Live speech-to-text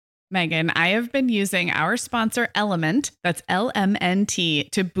Megan, I have been using our sponsor Element, that's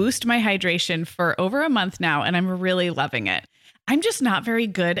LMNT, to boost my hydration for over a month now, and I'm really loving it. I'm just not very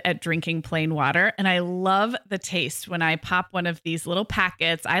good at drinking plain water, and I love the taste when I pop one of these little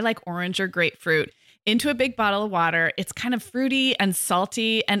packets. I like orange or grapefruit into a big bottle of water. It's kind of fruity and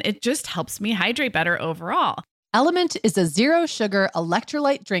salty, and it just helps me hydrate better overall. Element is a zero-sugar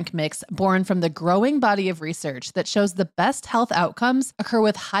electrolyte drink mix born from the growing body of research that shows the best health outcomes occur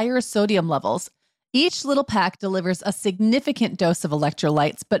with higher sodium levels. Each little pack delivers a significant dose of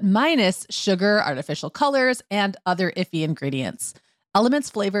electrolytes, but minus sugar, artificial colors, and other iffy ingredients. Element's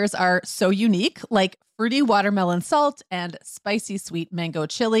flavors are so unique, like fruity watermelon salt and spicy sweet mango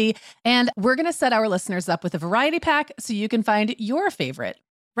chili. And we're going to set our listeners up with a variety pack so you can find your favorite.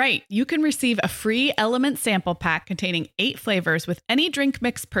 Right. You can receive a free Element sample pack containing 8 flavors with any drink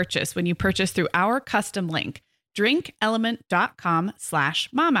mix purchase when you purchase through our custom link,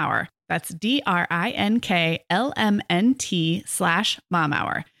 drinkelement.com/momhour. That's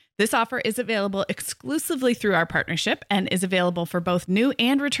DRINKLMNT/momhour. This is available exclusively through our partnership and is available for both new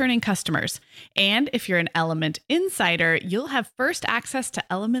and returning customers. And if you're an Element insider, you'll have first access to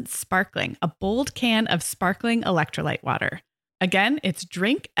Element Sparkling, a bold can of sparkling electrolyte water. Again, it's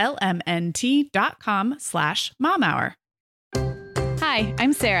drinklmnt.com/momhour. Hi,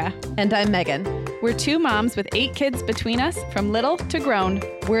 I'm Sarah. And I'm Megan. We're 2 moms with 8 kids between us, from little to grown.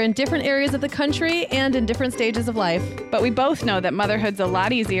 We're in different areas of the country and in different stages of life. But we both know that motherhood's a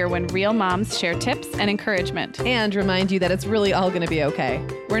lot easier when real moms share tips and encouragement. And remind you that it's really all going to be okay.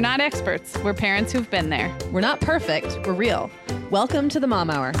 We're not experts. We're parents who've been there. We're not perfect. We're real. Welcome to the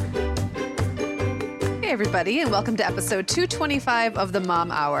Mom Hour. Hey, everybody, and welcome to episode 225 of the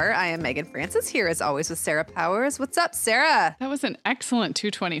Mom Hour. I am Megan Francis, here as always with Sarah Powers. What's up, Sarah? That was an excellent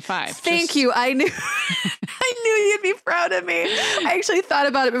 225. Thank you. I knew I knew you'd be proud of me. I actually thought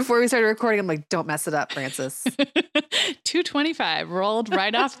about it before we started recording. I'm like, don't mess it up, Francis. 225 rolled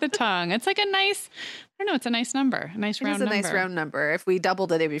right off the tongue. It's like a nice, I don't know, it's a nice number, a nice round number. It's a nice round number. If we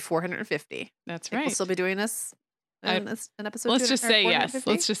doubled it, it'd be 450. That's right. We'll still be doing this. An episode. Let's just say yes.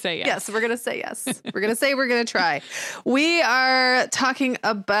 Let's just say yes. Yes, we're going to say yes. We're going to say we're going to try. We are talking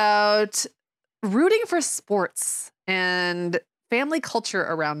about rooting for sports and family culture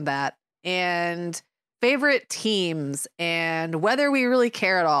around that and favorite teams and whether we really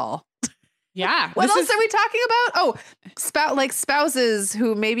care at all. Yeah. What else are we talking about? Oh, spouses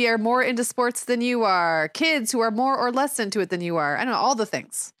who maybe are more into sports than you are, kids who are more or less into it than you are. I don't know, all the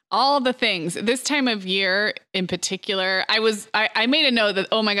things. All the things. This time of year in particular, I made a note that,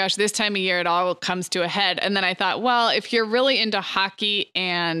 oh my gosh, this time of year it all comes to a head. And then I thought, well, if you're really into hockey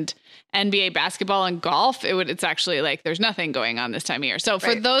and NBA basketball and golf, it's actually like there's nothing going on this time of year. So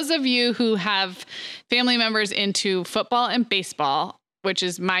for those of you who have family members into football and baseball, which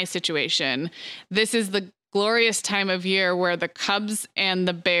is my situation, this is the glorious time of year where the Cubs and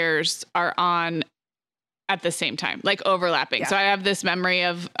the Bears are on at the same time, like overlapping. Yeah. So I have this memory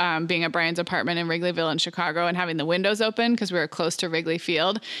of being at Brian's apartment in Wrigleyville in Chicago and having the windows open because we were close to Wrigley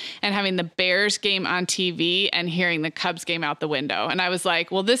Field and having the Bears game on TV and hearing the Cubs game out the window. And I was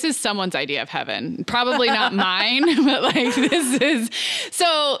like, well, this is someone's idea of heaven. Probably not mine, but like this is.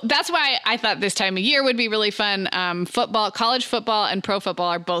 So that's why I thought this time of year would be really fun. Football, college football and pro football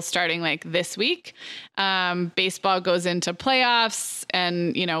are both starting like this week. Baseball goes into playoffs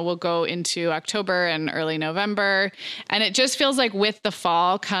and, we'll go into October and early November. And it just feels like with the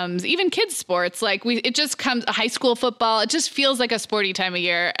fall comes even kids sports, it just comes high school football. It just feels like a sporty time of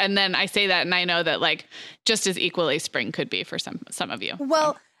year. And then I say that and I know that like just as equally spring could be for some of you.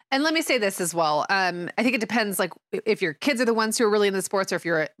 Well, and let me say this as well. I think it depends like if your kids are the ones who are really into sports or if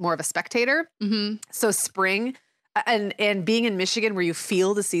you're more of a spectator. Mm-hmm. So spring and being in Michigan where you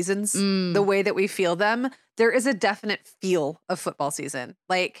feel the seasons the way that we feel them, there is a definite feel of football season.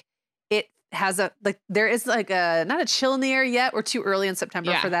 Like it has there is like not a chill in the air yet. We're too early in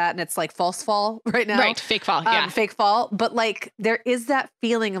September for that. And it's like false fall right now. Right. Fake fall. Yeah. Fake fall. But like there is that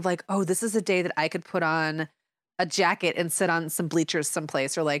feeling of like, oh, this is a day that I could put on a jacket and sit on some bleachers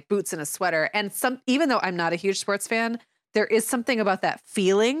someplace or like boots and a sweater. And even though I'm not a huge sports fan, there is something about that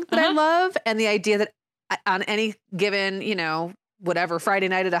feeling that I love. And the idea that on any given, whatever, Friday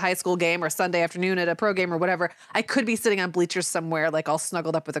night at a high school game or Sunday afternoon at a pro game or whatever, I could be sitting on bleachers somewhere, like all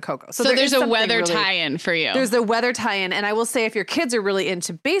snuggled up with a cocoa. So there's a weather tie-in for you. There's the weather tie-in. And I will say if your kids are really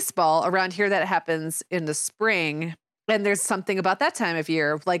into baseball around here, that happens in the spring. And there's something about that time of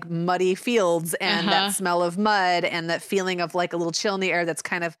year, like muddy fields and that smell of mud and that feeling of like a little chill in the air that's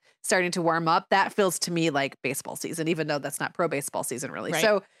kind of starting to warm up. That feels to me like baseball season, even though that's not pro baseball season really. Right.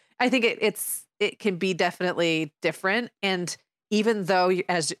 So I think it can be definitely different. And even though,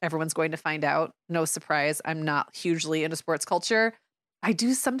 as everyone's going to find out, no surprise, I'm not hugely into sports culture. I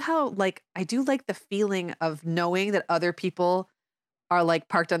do like the feeling of knowing that other people are like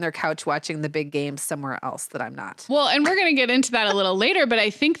parked on their couch watching the big games somewhere else that I'm not. Well, and we're going to get into that a little later, but I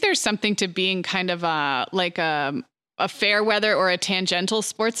think there's something to being kind of a fair weather or a tangential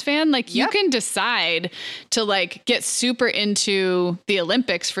sports fan. Like you can decide to like get super into the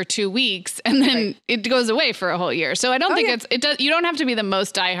Olympics for 2 weeks and then it goes away for a whole year. So I don't think you don't have to be the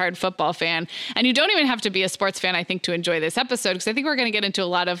most diehard football fan, and you don't even have to be a sports fan, I think, to enjoy this episode. Cause I think we're going to get into a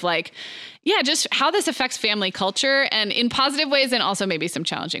lot of like, just how this affects family culture, and in positive ways and also maybe some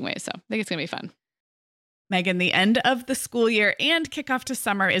challenging ways. So I think it's going to be fun. Megan, the end of the school year and kickoff to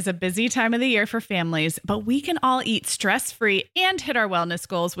summer is a busy time of the year for families, but we can all eat stress-free and hit our wellness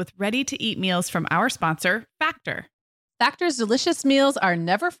goals with ready-to-eat meals from our sponsor, Factor. Factor's delicious meals are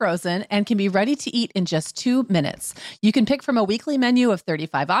never frozen and can be ready to eat in just 2 minutes. You can pick from a weekly menu of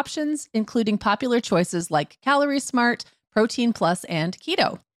 35 options, including popular choices like Calorie Smart, Protein Plus, and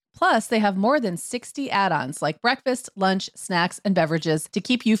Keto. Plus, they have more than 60 add-ons like breakfast, lunch, snacks, and beverages to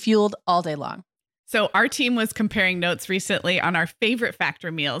keep you fueled all day long. So our team was comparing notes recently on our favorite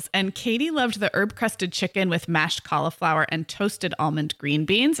Factor meals, and Katie loved the herb-crusted chicken with mashed cauliflower and toasted almond green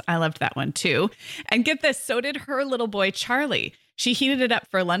beans. I loved that one too. And get this, so did her little boy, Charlie. She heated it up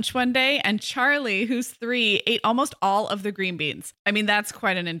for lunch one day, and Charlie, who's 3, ate almost all of the green beans. I mean, that's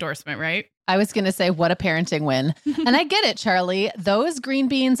quite an endorsement, right? I was going to say, what a parenting win. And I get it, Charlie. Those green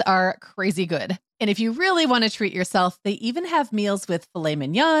beans are crazy good. And if you really want to treat yourself, they even have meals with filet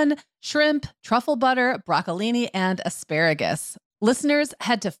mignon, shrimp, truffle butter, broccolini, and asparagus. Listeners,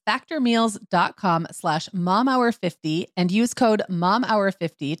 head to factormeals.com/momhour50 and use code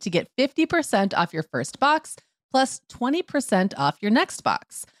momhour50 to get 50% off your first box plus 20% off your next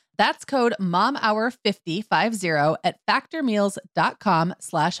box. That's code momhour50 at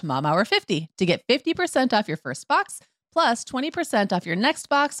factormeals.com/momhour50 to get 50% off your first box plus 20% off your next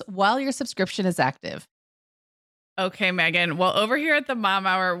box while your subscription is active. Okay, Megan. Well, over here at the Mom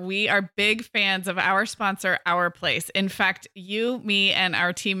Hour, we are big fans of our sponsor, Our Place. In fact, you, me, and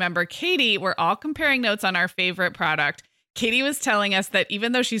our team member, Katie, were all comparing notes on our favorite product. Katie was telling us that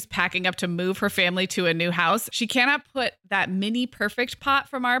even though she's packing up to move her family to a new house, she cannot put that mini perfect pot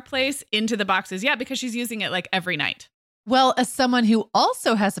from Our Place into the boxes yet because she's using it like every night. Well, as someone who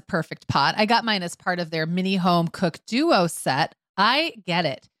also has a perfect pot, I got mine as part of their mini home cook duo set. I get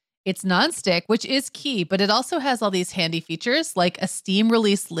it. It's nonstick, which is key, but it also has all these handy features like a steam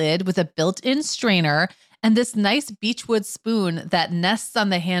release lid with a built-in strainer and this nice beechwood spoon that nests on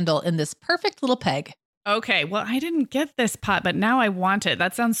the handle in this perfect little peg. Okay, well, I didn't get this pot, but now I want it.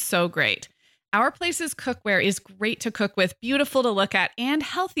 That sounds so great. Our Place's cookware is great to cook with, beautiful to look at, and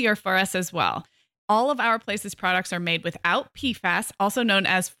healthier for us as well. All of Our Place's products are made without PFAS, also known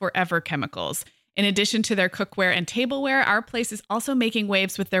as forever chemicals. In addition to their cookware and tableware, Our Place is also making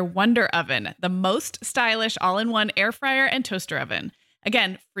waves with their Wonder Oven, the most stylish all-in-one air fryer and toaster oven.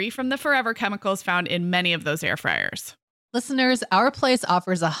 Again, free from the forever chemicals found in many of those air fryers. Listeners, Our Place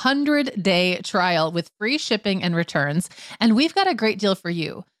offers a 100-day trial with free shipping and returns, and we've got a great deal for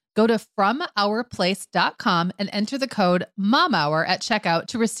you. Go to FromOurPlace.com and enter the code MOMHOUR at checkout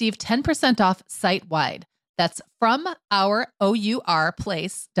to receive 10% off site-wide. That's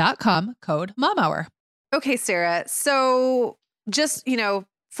FromOurPlace.com, code MOMHOUR. Okay, Sarah. So just,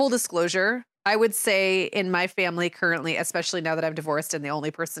 full disclosure, I would say in my family currently, especially now that I'm divorced and the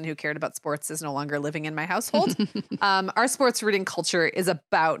only person who cared about sports is no longer living in my household, our sports rooting culture is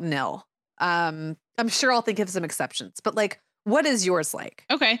about nil. I'm sure I'll think of some exceptions, but what is yours like?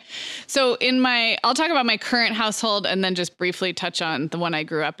 Okay. So I'll talk about my current household and then just briefly touch on the one I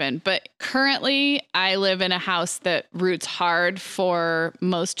grew up in. But currently I live in a house that roots hard for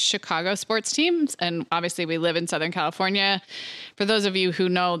most Chicago sports teams. And obviously we live in Southern California. For those of you who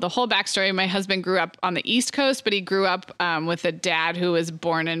know the whole backstory, my husband grew up on the East Coast, but he grew up with a dad who was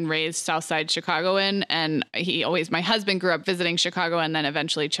born and raised Southside Chicagoan. And my husband grew up visiting Chicago and then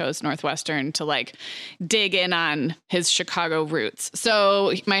eventually chose Northwestern to dig in on his Chicago roots.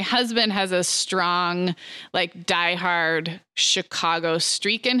 So my husband has a strong, diehard Chicago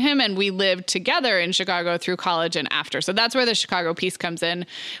streak in him. And we lived together in Chicago through college and after. So that's where the Chicago piece comes in.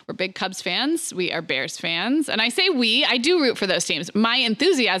 We're big Cubs fans. We are Bears fans. And I say I do root for those teams. My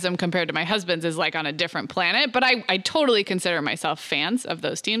enthusiasm compared to my husband's is on a different planet, but I totally consider myself fans of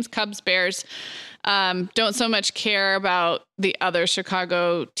those teams. Cubs, Bears. Don't so much care about the other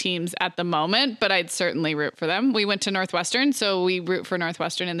Chicago teams at the moment, but I'd certainly root for them. We went to Northwestern, so we root for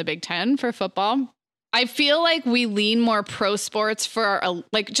Northwestern in the Big Ten for football. I feel like we lean more pro sports for our,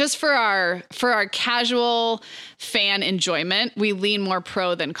 like just for our casual fan enjoyment. We lean more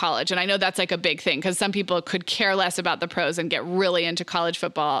pro than college. And I know that's like a big thing because some people could care less about the pros and get really into college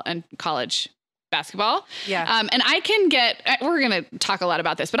football and college basketball. Yeah. And I can get, we're going to talk a lot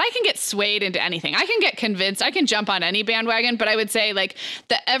about this, but I can get swayed into anything. I can get convinced. I can jump on any bandwagon, but I would say like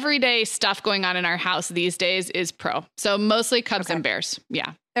the everyday stuff going on in our house these days is pro. So mostly Cubs and Bears.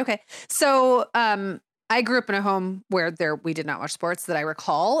 Yeah. Okay. So, I grew up in a home where we did not watch sports that I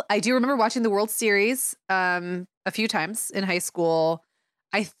recall. I do remember watching the World Series, a few times in high school.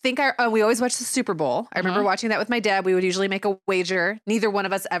 I think we always watched the Super Bowl. I remember watching that with my dad. We would usually make a wager. Neither one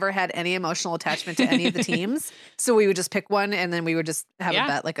of us ever had any emotional attachment to any of the teams. So we would just pick one and then we would just have a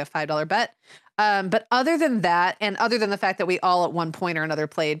bet, like a $5 bet. But other than that, and other than the fact that we all at one point or another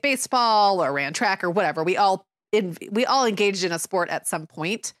played baseball or ran track or whatever, we all engaged in a sport at some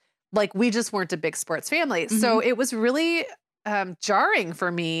point. Like we just weren't a big sports family. So it was really jarring for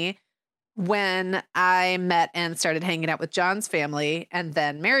me when I met and started hanging out with John's family and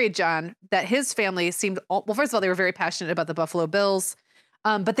then married John, that his family seemed, well, first of all, they were very passionate about the Buffalo Bills.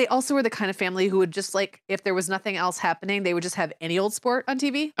 But they also were the kind of family who would just like, if there was nothing else happening, they would just have any old sport on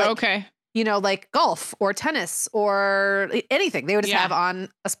TV. Like, okay. You know, like golf or tennis or anything. They would just have on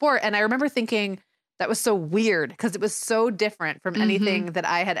a sport. And I remember thinking that was so weird because it was so different from anything that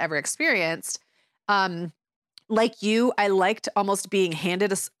I had ever experienced. Like you, I liked almost being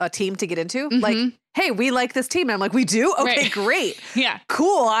handed a team to get into. Like, hey, we like this team. And I'm like, we do? Okay, great. Yeah.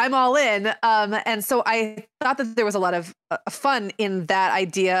 Cool. I'm all in. And so I thought that there was a lot of fun in that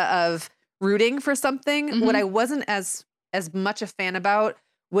idea of rooting for something. What I wasn't as much a fan about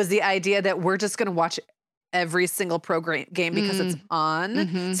was the idea that we're just going to watch every single game because it's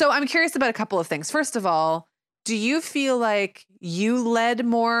on. So I'm curious about a couple of things. First of all, do you feel like you led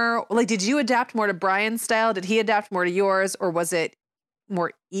more? Like, did you adapt more to Brian's style? Did he adapt more to yours? Or was it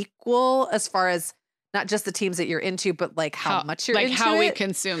more equal as far as not just the teams that you're into, but like how much you're into how it? we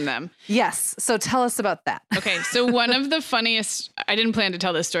consume them? Yes. So tell us about that. Okay. So one of the funniest, I didn't plan to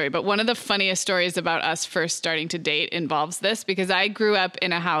tell this story, but one of the funniest stories about us first starting to date involves this because I grew up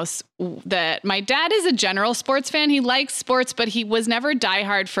in a house that my dad is a general sports fan. He likes sports, but he was never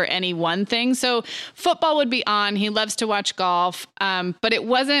diehard for any one thing. So football would be on. He loves to watch golf. But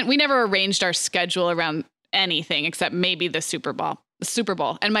we never arranged our schedule around anything except maybe the Super Bowl.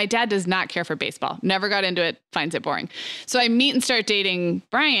 And my dad does not care for baseball. Never got into it, finds it boring. So I meet and start dating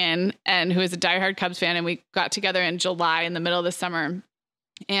Brian, and who is a diehard Cubs fan, and we got together in July in the middle of the summer.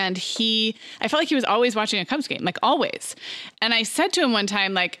 And I felt like he was always watching a Cubs game, like always. And I said to him one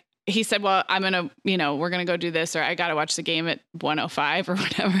time, like, he said, well, we're going to go do this, or I got to watch the game at 1:05 or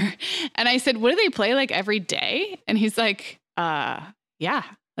whatever. And I said, what do they play like every day? And he's like, yeah.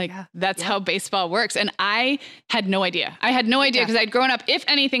 Like that's how baseball works. And I had no idea. Because I'd grown up, if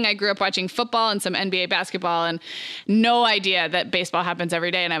anything, I grew up watching football and some NBA basketball and no idea that baseball happens every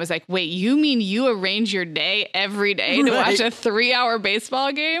day. And I was like, wait, you mean you arrange your day every day to watch a 3-hour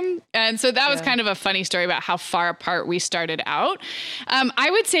baseball game? And so that was kind of a funny story about how far apart we started out. I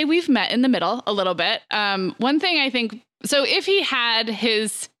would say we've met in the middle a little bit. One thing I think, so if he had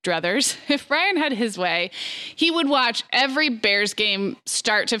his druthers, if Brian had his way, he would watch every Bears game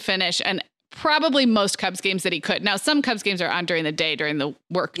start to finish and probably most Cubs games that he could. Now, some Cubs games are on during the day, during the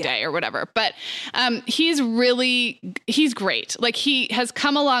work day or whatever, but he's great. Like he has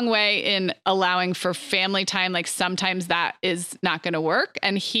come a long way in allowing for family time. Like sometimes that is not going to work.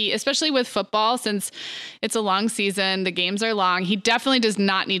 And he, especially with football, since it's a long season, the games are long, he definitely does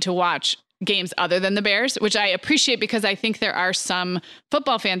not need to watch games other than the Bears, which I appreciate because I think there are some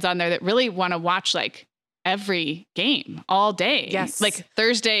football fans on there that really want to watch like every game all day. Yes. Like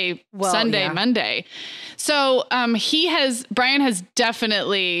Thursday, Sunday, Monday. So Brian has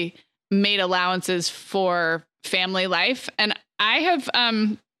definitely made allowances for family life. And I have,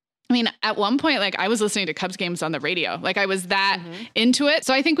 at one point, like I was listening to Cubs games on the radio, like I was that into it.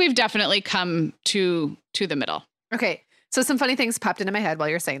 So I think we've definitely come to the middle. Okay. So some funny things popped into my head while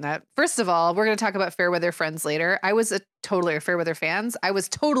you're saying that. First of all, we're going to talk about Fairweather Friends later. I was totally a Fairweather fan. I was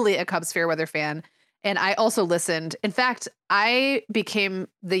totally a Cubs Fairweather fan. And I also listened. In fact, I became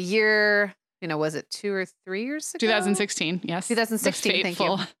the year, was it 2 or 3 years ago? 2016. Yes. 2016. Thank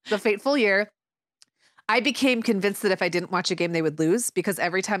you. The fateful year. I became convinced that if I didn't watch a game, they would lose because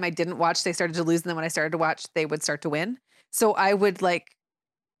every time I didn't watch, they started to lose. And then when I started to watch, they would start to win. So I would like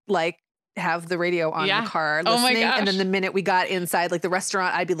have the radio on in the car listening. And then the minute we got inside, like the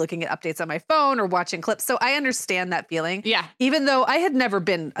restaurant, I'd be looking at updates on my phone or watching clips. So I understand that feeling. Yeah. Even though I had never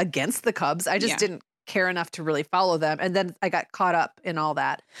been against the Cubs, I just didn't care enough to really follow them. And then I got caught up in all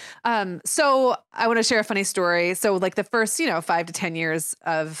that. So I want to share a funny story. So like the first, 5 to 10 years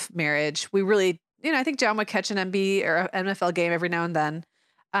of marriage, we really, I think John would catch an NBA or an NFL game every now and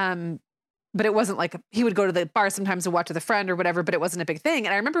then. But it wasn't like he would go to the bar sometimes to watch with a friend or whatever, but it wasn't a big thing.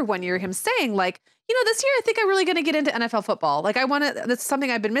 And I remember one year him saying like, this year I think I'm really going to get into NFL football. Like that's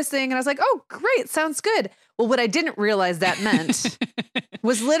something I've been missing. And I was like, oh, great. Sounds good. Well, what I didn't realize that meant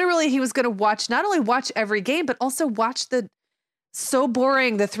was literally he was going to not only watch every game, but also watch the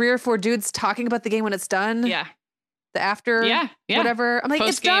 3 or 4 dudes talking about the game when it's done. Yeah. The after, whatever. I'm like,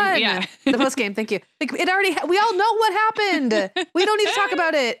 Post-game, it's done. yeah. The post game. Thank you. Like it already, we all know what happened. We don't need to talk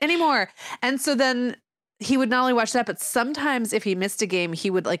about it anymore. And so then he would not only watch that, but sometimes if he missed a game, he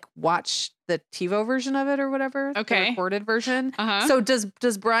would like watch the TiVo version of it or whatever. Okay. The recorded version. Uh-huh. So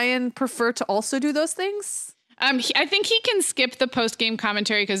does Brian prefer to also do those things? I think he can skip the post-game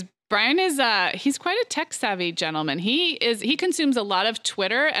commentary because Brian is he's quite a tech savvy gentleman. He consumes a lot of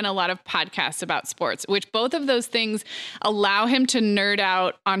Twitter and a lot of podcasts about sports, which both of those things allow him to nerd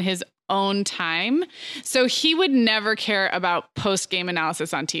out on his own time. So he would never care about post-game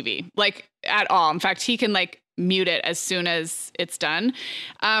analysis on TV, like at all. In fact, he can like mute it as soon as it's done.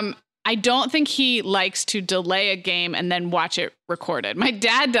 I don't think he likes to delay a game and then watch it recorded. My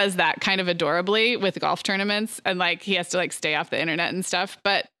dad does that kind of adorably with golf tournaments, and like he has to like stay off the internet and stuff.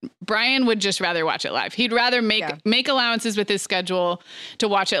 But Brian would just rather watch it live. He'd rather make allowances with his schedule to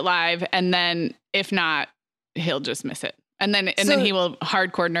watch it live, and then if not, he'll just miss it. And then he will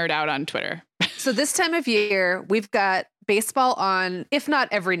hardcore nerd out on Twitter. So this time of year, we've got baseball on, if not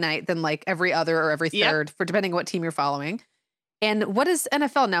every night, then like every other or every third, for depending on what team you're following. And what is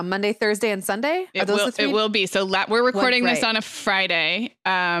NFL now? Monday, Thursday, and Sunday? Are those the 3? It will be. So we're recording this on a Friday.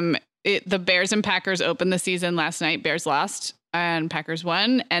 The Bears and Packers opened the season last night. Bears lost and Packers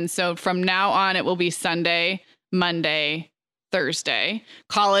won. And so from now on, it will be Sunday, Monday, Thursday.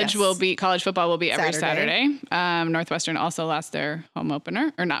 College football will be every Saturday. Northwestern also lost their home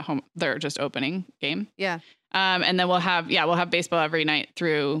opener, or not home, their just opening game. Yeah. And then we'll have baseball every night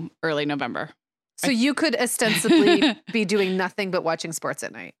through early November. So you could ostensibly be doing nothing but watching sports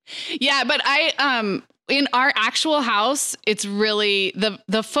at night. Yeah, but in our actual house, it's really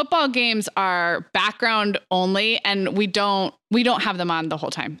the football games are background only, and we don't have them on the whole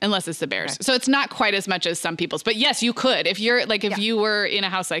time unless it's the Bears. Okay. So it's not quite as much as some people's. But yes, you could if you were in a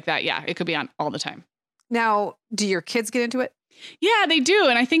house like that. Yeah, it could be on all the time. Now, do your kids get into it? Yeah, they do.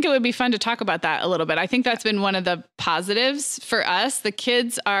 And I think it would be fun to talk about that a little bit. I think that's been one of the positives for us.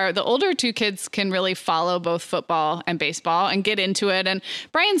 The older 2 kids can really follow both football and baseball and get into it. And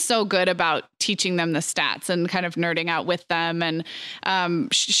Brian's so good about teaching them the stats and kind of nerding out with them and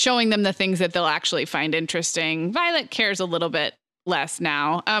showing them the things that they'll actually find interesting. Violet cares a little bit less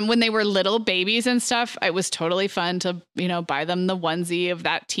now. When they were little babies and stuff, it was totally fun to, buy them the onesie of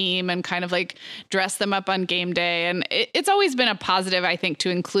that team and kind of like dress them up on game day. And it's always been a positive, I think, to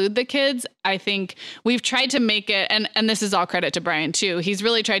include the kids. I think we've tried to make it, and this is all credit to Brian too. He's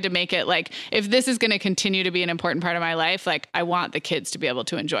really tried to make it like, if this is going to continue to be an important part of my life, like I want the kids to be able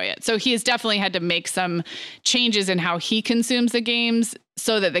to enjoy it. So he has definitely had to make some changes in how he consumes the games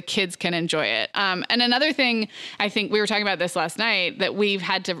so that the kids can enjoy it. And another thing, I think we were talking about this last night, that we've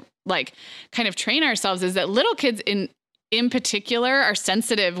had to like kind of train ourselves is that little kids in particular are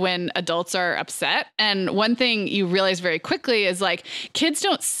sensitive when adults are upset. And one thing you realize very quickly is like kids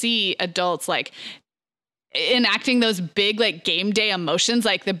don't see adults like enacting those big like game day emotions,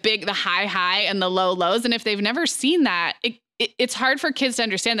 like the high and the lows. And if they've never seen that, it's hard for kids to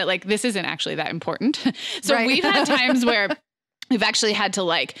understand that like this isn't actually that important. So we've had times where we've actually had to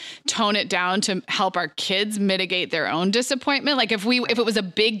like tone it down to help our kids mitigate their own disappointment. Like if it was a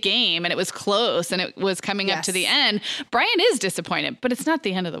big game and it was close and it was coming up to the end, Brian is disappointed, but it's not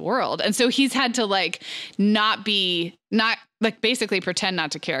the end of the world. And so he's had to like not basically pretend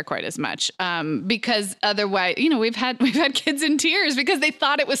not to care quite as much. Because otherwise, we've had kids in tears because they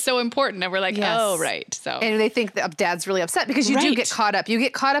thought it was so important. And we're like, oh, right. So, and they think that dad's really upset because you do get caught up. You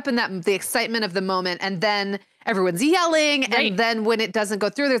get caught up in the excitement of the moment, and then everyone's yelling. Right. And then when it doesn't go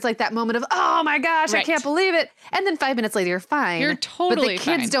through, there's like that moment of, oh my gosh, I can't believe it. And then 5 minutes later, you're fine. You're totally fine. But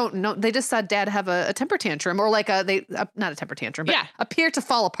the kids don't know. They just saw dad have a temper tantrum, or like not a temper tantrum, but appear to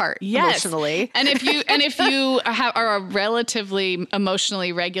fall apart emotionally. And if you are a relatively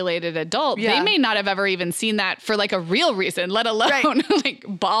emotionally regulated adult, they may not have ever even seen that for like a real reason, let alone like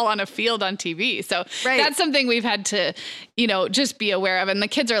ball on a field on TV. So that's something we've had to, just be aware of. And the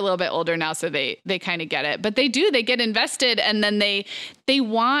kids are a little bit older now, so they kind of get it. But they get invested, and then they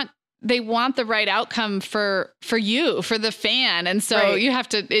want they want the right outcome for you, for the fan. And so you have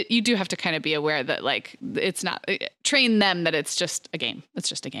to, you do have to kind of be aware that like, it's not train them that it's just a game. It's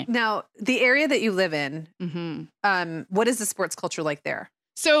just a game. Now, the area that you live in, what is the sports culture like there?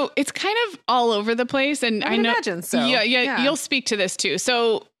 So it's kind of all over the place. And I know, imagine so. Yeah. You'll speak to this too.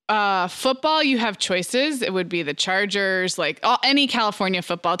 So football, you have choices. It would be the Chargers, like any California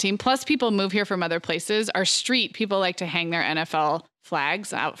football team. Plus people move here from other places. Our street, people like to hang their NFL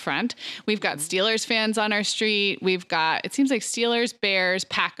flags out front. We've got Steelers fans on our street. We've got, it seems like Steelers, Bears,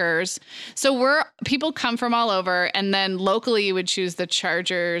 Packers. So people come from all over. And then locally you would choose the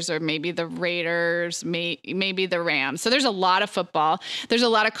Chargers or maybe the Raiders, maybe the Rams. So there's a lot of football. There's a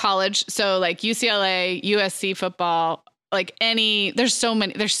lot of college. So like UCLA, USC football, like there's so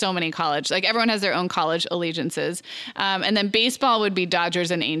many college, like everyone has their own college allegiances. And then baseball would be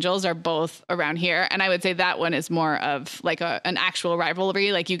Dodgers and Angels are both around here. And I would say that one is more of like an actual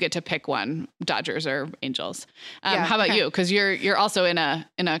rivalry. Like you get to pick one, Dodgers or Angels. How about you? Cause you're also in a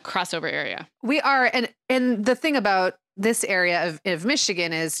crossover area. We are. And the thing about this area of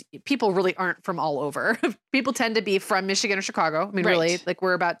Michigan is people really aren't from all over. People tend to be from Michigan or Chicago. I mean, really, like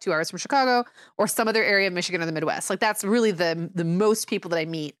we're about 2 hours from Chicago or some other area of Michigan or the Midwest. Like that's really the most people that I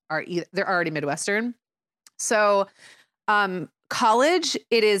meet are they're already Midwestern. So college,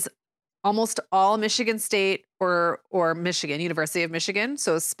 it is almost all Michigan State or Michigan, University of Michigan.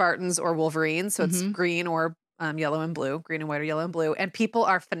 So Spartans or Wolverines. So it's green or yellow and blue, green and white or yellow and blue. And people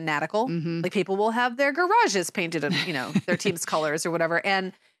are fanatical. Like people will have their garages painted in, their team's colors or whatever.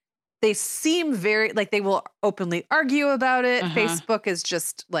 And they seem very, like they will openly argue about it. Facebook is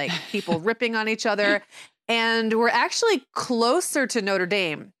just like people ripping on each other. And we're actually closer to Notre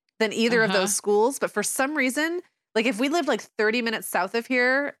Dame than either of those schools. But for some reason, like if we lived like 30 minutes south of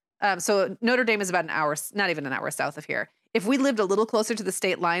here, so Notre Dame is about an hour, not even an hour south of here. If we lived a little closer to the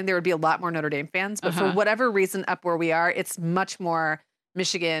state line, there would be a lot more Notre Dame fans. But for whatever reason, up where we are, it's much more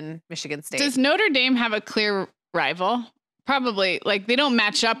Michigan State. Does Notre Dame have a clear rival? Probably. Like they don't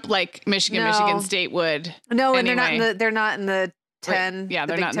match up like Michigan State would. No, and anyway. they're not in the 10, yeah, the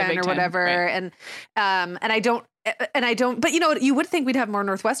they're Big not in the 10 Big or 10, whatever. right. And I don't. But you would think we'd have more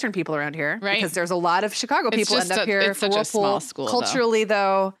Northwestern people around here, right? Because there's a lot of Chicago people end up here. It's such a small school, culturally,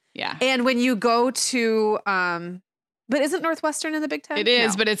 though. Yeah. And when you go to, but isn't Northwestern in the Big Ten? It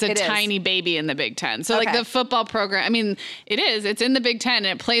is, but it's a tiny baby in the Big Ten. So like the football program, I mean, it's in the Big Ten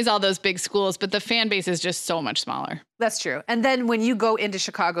and it plays all those big schools, but the fan base is just so much smaller. That's true. And then when you go into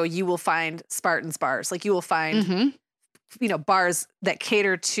Chicago, you will find Spartans bars. Like you will find, bars that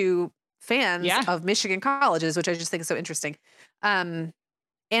cater to fans of Michigan colleges, which I just think is so interesting. And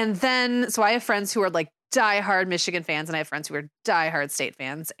then, so I have friends who are like diehard Michigan fans, and I have friends who are diehard State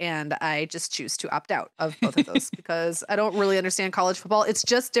fans, and I just choose to opt out of both of those because I don't really understand college football. It's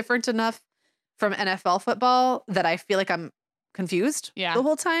just different enough from NFL football that I feel like I'm confused the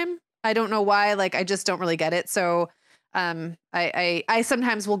whole time. I don't know why. Like I just don't really get it. So I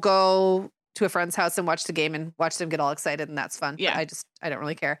sometimes will go to a friend's house and watch the game and watch them get all excited, and that's fun. Yeah. But I don't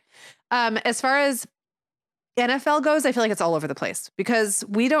really care. As far as NFL goes, I feel like it's all over the place because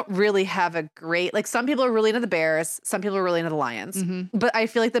we don't really have a great, like some people are really into the Bears, some people are really into the Lions, but I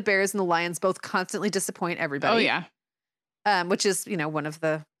feel like the Bears and the Lions both constantly disappoint everybody. Oh yeah. Which is, one of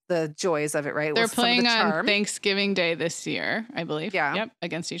the joys of it, right? They're playing on Thanksgiving Day this year, I believe. Yeah. Yep.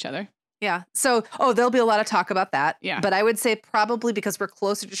 Against each other. Yeah. So, there'll be a lot of talk about that. Yeah. But I would say probably because we're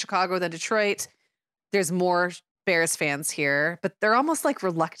closer to Chicago than Detroit, there's more Bears fans here, but they're almost like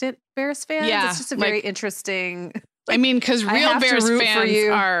reluctant Bears fans. Yeah. It's just a very interesting. I mean, because real Bears fans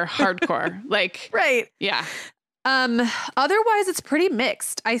are hardcore. Like, right. Yeah. Otherwise, it's pretty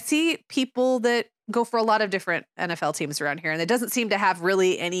mixed. I see people that go for a lot of different NFL teams around here, and it doesn't seem to have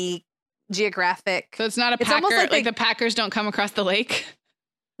really any geographic. So it's not a Packer. Like the Packers don't come across the lake.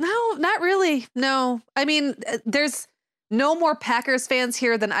 No, not really. No. I mean, there's no more Packers fans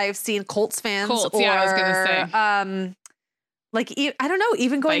here than I've seen Colts fans. I was gonna say. Like, I don't know,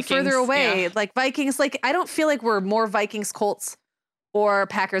 even going Vikings, further away, like Vikings, like I don't feel like we're more Vikings, Colts, or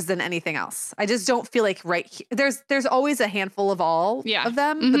Packers than anything else. I just don't feel like there's always a handful of all of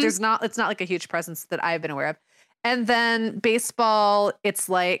them, but it's not like a huge presence that I've been aware of. And then baseball, it's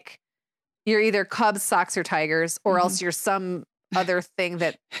like you're either Cubs, Sox, or Tigers, or else you're some other thing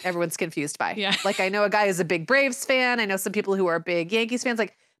that everyone's confused by. Yeah. Like I know a guy who's a big Braves fan. I know some people who are big Yankees fans,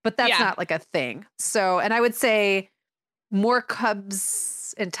 but that's not like a thing. So, and I would say more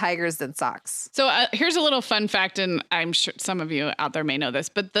Cubs and Tigers than Sox. So here's a little fun fact, and I'm sure some of you out there may know this,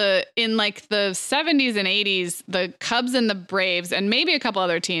 but in like the 70s and 80s, the Cubs and the Braves, and maybe a couple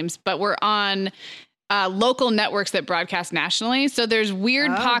other teams, but were on local networks that broadcast nationally. So there's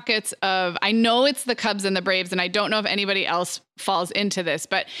weird pockets of, I know it's the Cubs and the Braves, and I don't know if anybody else falls into this,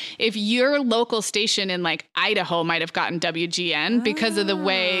 but if your local station in like Idaho might have gotten WGN because of the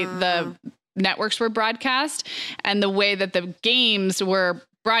way the networks were broadcast and the way that the games were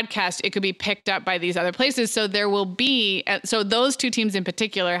broadcast, it could be picked up by these other places. So there will be, so those two teams in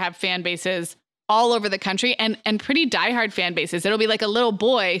particular have fan bases all over the country and pretty diehard fan bases. It'll be like a little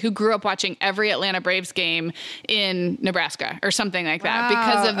boy who grew up watching every Atlanta Braves game in Nebraska or something like that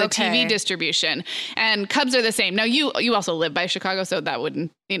because of the TV distribution. And Cubs are the same. Now you also live by Chicago, so that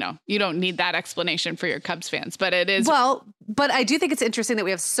wouldn't, you don't need that explanation for your Cubs fans, but it is. Well, but I do think it's interesting that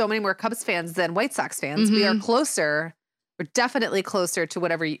we have so many more Cubs fans than White Sox fans. We are closer. We're definitely closer to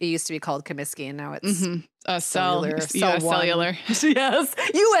whatever it used to be called Comiskey, and now it's cellular. Cellular. Yes,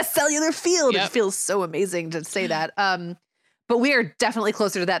 U.S. Cellular Field. Yep. It feels so amazing to say that. But we are definitely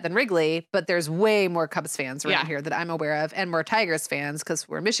closer to that than Wrigley. But there's way more Cubs fans around here that I'm aware of, and more Tigers fans because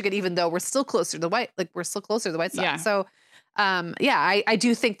we're in Michigan. Even though we're still closer to the White Sox. Yeah. So, I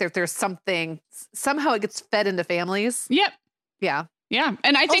do think that there's something somehow it gets fed into families. Yep. Yeah. Yeah.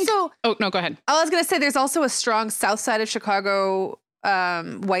 And I think also, oh no, go ahead. I was going to say there's also a strong south side of Chicago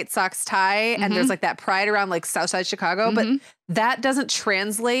White Sox tie. And there's like that pride around like south side Chicago, but that doesn't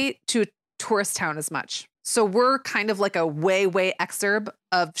translate to a tourist town as much. So we're kind of like a way exurb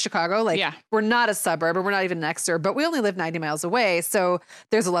of Chicago. Like we're not a suburb or we're not even an exurb, but we only live 90 miles away. So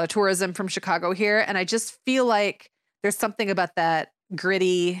there's a lot of tourism from Chicago here. And I just feel like there's something about that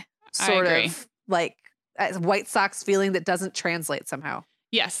gritty sort of like White Sox feeling that doesn't translate somehow.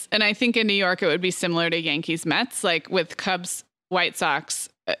 Yes. And I think in New York, it would be similar to Yankees Mets, like with Cubs, White Sox.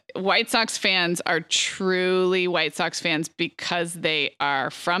 White Sox fans are truly White Sox fans because they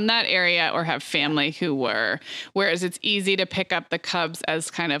are from that area or have family who were, whereas it's easy to pick up the Cubs as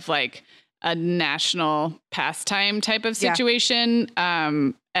kind of like a national pastime type of situation.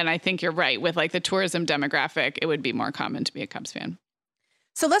 And I think you're right with like the tourism demographic, it would be more common to be a Cubs fan.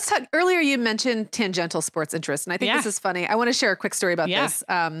 So let's talk. Earlier, you mentioned tangential sports interest, and I think this is funny. I want to share a quick story about this.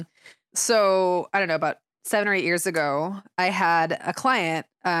 So I don't know, about 7 or 8 years ago, I had a client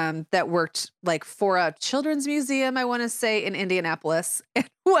that worked like for a children's museum, I want to say, in Indianapolis. And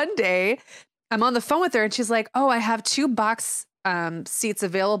one day, I'm on the phone with her, and she's like, "Oh, I have 2 box seats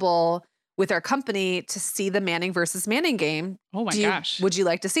available with our company to see the Manning versus Manning game. Oh my gosh! Would you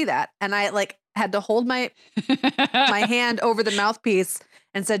like to see that?" And I like had to hold my hand over the mouthpiece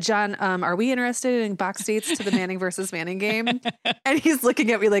and said, "John, are we interested in box seats to the Manning versus Manning game?" And he's looking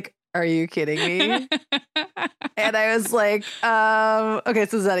at me like, "Are you kidding me?" And I was like, okay,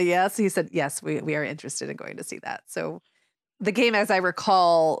 so is that a yes? He said, "Yes, we are interested in going to see that." So the game, as I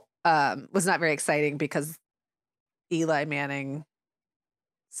recall, was not very exciting because Eli Manning's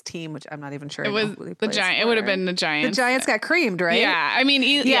team, which I'm not even sure. It was the Giants. It would have been the Giants. The Giants got creamed, right? Yeah. I mean,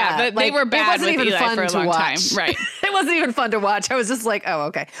 they were bad with Eli for a long time. Right. It wasn't even fun to watch. I was just like, oh,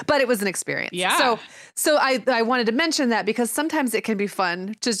 okay. But it was an experience. Yeah. So I wanted to mention that because sometimes it can be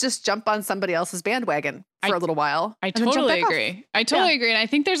fun to just jump on somebody else's bandwagon for a little while. I totally agree. I totally agree. And I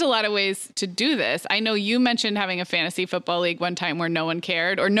think there's a lot of ways to do this. I know you mentioned having a fantasy football league one time where no one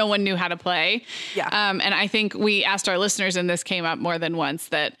cared or no one knew how to play. Yeah. And I think we asked our listeners, and this came up more than once,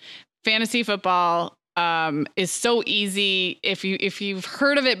 that fantasy football is so easy if you've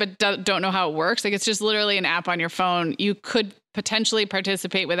heard of it but don't know how it works. Like, it's just literally an app on your phone. You could potentially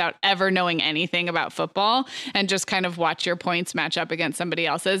participate without ever knowing anything about football and just kind of watch your points match up against somebody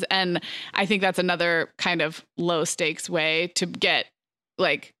else's. And I think that's another kind of low stakes way to get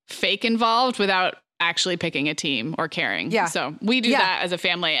like fake involved without actually picking a team or caring. Yeah. So we do that as a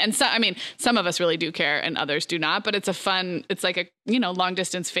family. And so, I mean, some of us really do care and others do not, but it's like a, long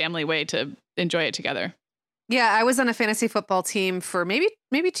distance family way to enjoy it together. Yeah. I was on a fantasy football team for maybe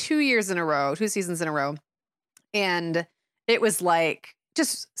 2 years in a row, 2 seasons in a row. And it was like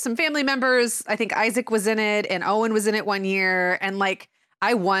just some family members. I think Isaac was in it and Owen was in it one year. And like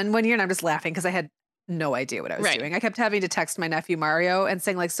I won one year and I'm just laughing because I had no idea what I was doing. I kept having to text my nephew Mario and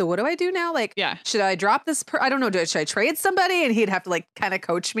saying like, "So what do I do now? Like, should I drop this? I don't know. Should I trade somebody?" And he'd have to like kind of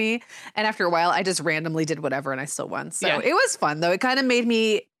coach me. And after a while, I just randomly did whatever and I still won. So it was fun though. It kind of made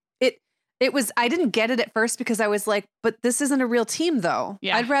me, it was, I didn't get it at first because I was like, but this isn't a real team though.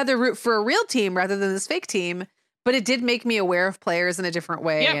 Yeah. I'd rather root for a real team rather than this fake team. But it did make me aware of players in a different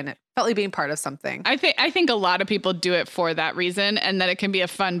way, and it felt like being part of something. I think a lot of people do it for that reason, and that it can be a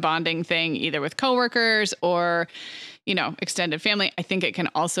fun bonding thing, either with coworkers or, extended family. I think it can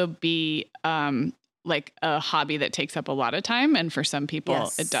also be like a hobby that takes up a lot of time. And for some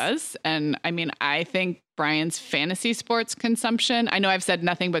people it does. And I mean, I think Brian's fantasy sports consumption, I know I've said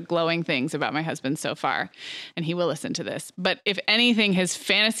nothing but glowing things about my husband so far, and he will listen to this. But if anything, his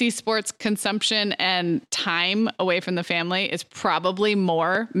fantasy sports consumption and time away from the family is probably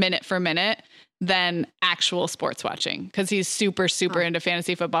more minute for minute than actual sports watching, because he's super into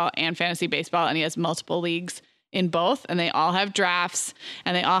fantasy football and fantasy baseball, and he has multiple leagues in both, and they all have drafts,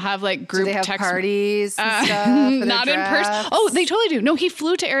 and they all have like group do they have text parties and stuff for not their in person. drafts? Oh, they totally do. No, he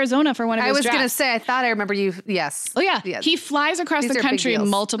flew to Arizona for one of his I was drafts. going to say, I thought I remember you. Yes. Oh yeah. He flies across These the are big country deals.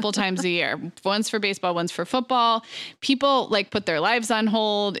 multiple times a year. One's for baseball, one's for football. People like put their lives on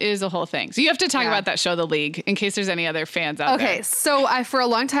hold. It is a whole thing. So you have to talk about that show, The League, in case there's any other fans out there. Okay. So for a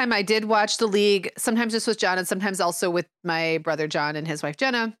long time, I did watch The League, sometimes just with John and sometimes also with my brother, John, and his wife,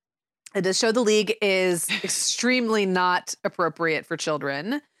 Jenna. The show The League is extremely not appropriate for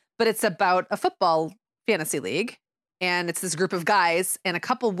children, but it's about a football fantasy league. And it's this group of guys and a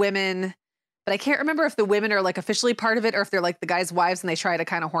couple women, but I can't remember if the women are like officially part of it or if they're like the guys' wives and they try to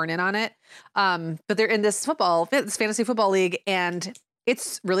kind of horn in on it. But they're in this fantasy football league, and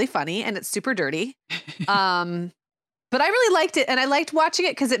it's really funny and it's super dirty. But I really liked it, and I liked watching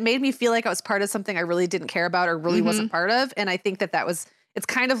it because it made me feel like I was part of something I really didn't care about or really wasn't part of. And I think that was, it's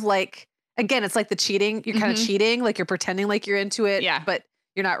kind of like, again, it's like the cheating. You're kind of cheating, like you're pretending like you're into it, but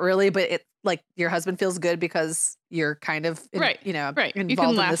you're not really. But it, like, your husband feels good because you're kind of, right. involved You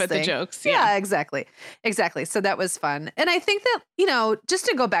can laugh at thing. the jokes. Yeah, exactly. So that was fun. And I think that, just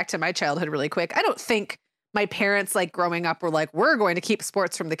to go back to my childhood really quick, I don't think my parents, like growing up, were like, we're going to keep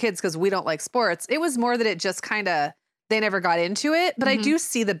sports from the kids because we don't like sports. It was more that it just kind of, they never got into it. But I do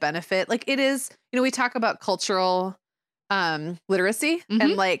see the benefit. Like, it is, we talk about cultural literacy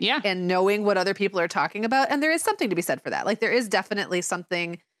and and knowing what other people are talking about. And there is something to be said for that. Like, there is definitely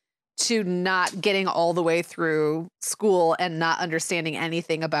something to not getting all the way through school and not understanding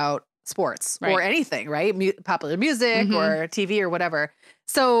anything about sports or anything, right? Popular music or TV or whatever.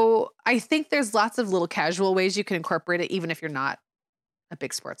 So I think there's lots of little casual ways you can incorporate it, even if you're not a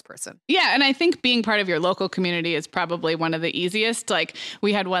big sports person. Yeah. And I think being part of your local community is probably one of the easiest. Like,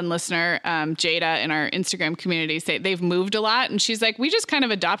 we had one listener, Jada, in our Instagram community say they've moved a lot. And she's like, we just kind of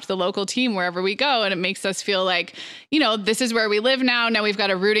adopt the local team wherever we go. And it makes us feel like, this is where we live now. Now we've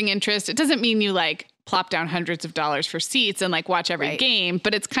got a rooting interest. It doesn't mean you like plop down hundreds of dollars for seats and like watch every game,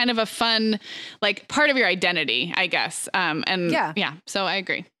 but it's kind of a fun, like, part of your identity, I guess. So I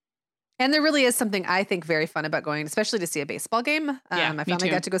agree. And there really is something I think very fun about going, especially to see a baseball game. I finally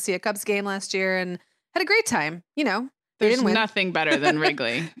got to go see a Cubs game last year and had a great time. There's nothing better than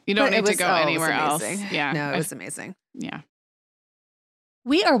Wrigley. You don't need to go anywhere else. Yeah. No, it was amazing. Yeah.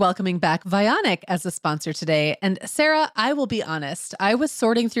 We are welcoming back Vionic as a sponsor today. And Sarah, I will be honest, I was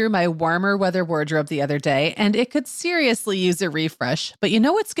sorting through my warmer weather wardrobe the other day, and it could seriously use a refresh. But you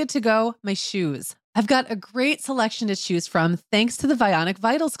know what's good to go? My shoes. I've got a great selection to choose from thanks to the Vionic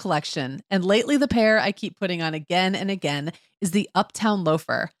Vitals collection. And lately, the pair I keep putting on again and again is the Uptown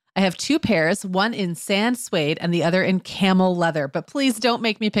Loafer. I have two pairs, one in sand suede and the other in camel leather, but please don't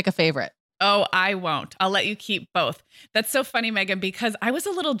make me pick a favorite. Oh, I won't. I'll let you keep both. That's so funny, Megan, because I was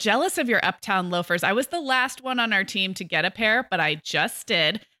a little jealous of your Uptown loafers. I was the last one on our team to get a pair, but I just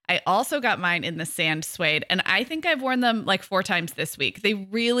did. I also got mine in the sand suede, and I think I've worn them like 4 times this week. They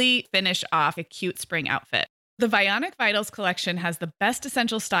really finish off a cute spring outfit. The Vionic Vitals collection has the best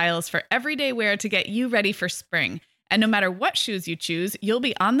essential styles for everyday wear to get you ready for spring. And no matter what shoes you choose, you'll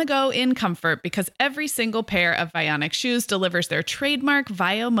be on the go in comfort because every single pair of Vionic shoes delivers their trademark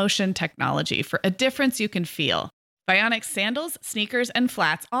VioMotion technology for a difference you can feel. Vionic sandals, sneakers, and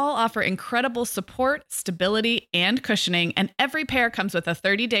flats all offer incredible support, stability, and cushioning, and every pair comes with a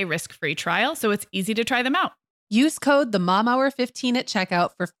 30-day risk-free trial, so it's easy to try them out. Use code TheMomHour15 at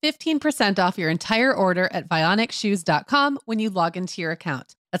checkout for 15% off your entire order at VionicShoes.com when you log into your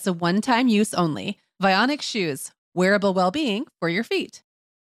account. That's a one-time use only. Vionic Shoes. Wearable well-being for your feet.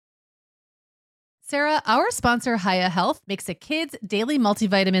 Sarah, our sponsor, Hiya Health, makes a kids' daily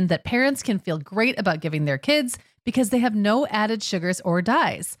multivitamin that parents can feel great about giving their kids because they have no added sugars or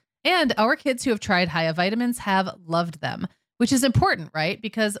dyes. And our kids who have tried Hiya vitamins have loved them, which is important, right?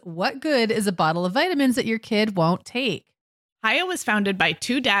 Because what good is a bottle of vitamins that your kid won't take? Hiya was founded by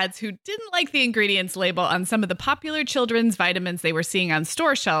 2 dads who didn't like the ingredients label on some of the popular children's vitamins they were seeing on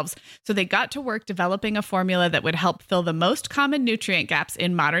store shelves, so they got to work developing a formula that would help fill the most common nutrient gaps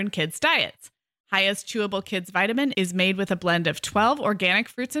in modern kids' diets. Hiya's Chewable Kids Vitamin is made with a blend of 12 organic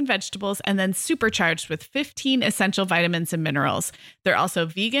fruits and vegetables and then supercharged with 15 essential vitamins and minerals. They're also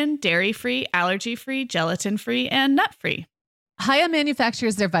vegan, dairy-free, allergy-free, gelatin-free, and nut-free. Haya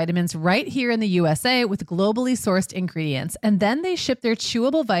manufactures their vitamins right here in the USA with globally sourced ingredients, and then they ship their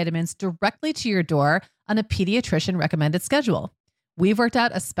chewable vitamins directly to your door on a pediatrician recommended schedule. We've worked out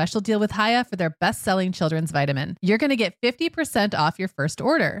a special deal with Haya for their best-selling children's vitamin. You're going to get 50% off your first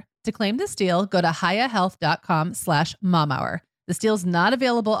order. To claim this deal, go to hayahealth.com/momhour. This deal's not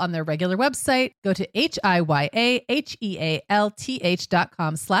available on their regular website. Go to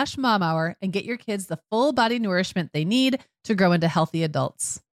HIYAHEALTH.com/momhour and get your kids the full body nourishment they need to grow into healthy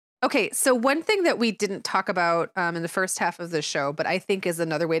adults. Okay, so one thing that we didn't talk about in the first half of the show, but I think is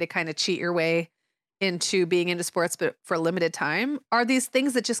another way to kind of cheat your way into being into sports, but for a limited time, are these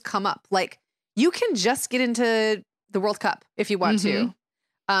things that just come up. Like you can just get into the World Cup if you want to.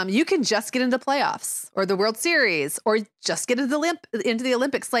 You can just get into playoffs or the World Series or just get into the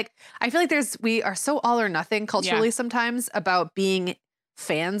Olympics. Like I feel like we are so all or nothing culturally sometimes about being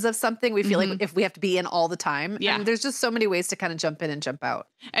fans of something. We feel like if we have to be in all the time, and there's just so many ways to kind of jump in and jump out.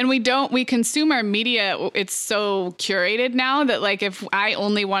 And we consume our media. It's so curated now that like, if I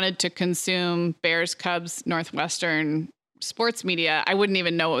only wanted to consume Bears, Cubs, Northwestern sports media, I wouldn't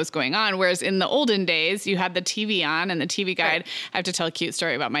even know what was going on. Whereas in the olden days, you had the TV on and the TV guide. Right. I have to tell a cute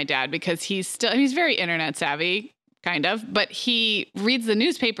story about my dad because he's very internet savvy. Kind of, but he reads the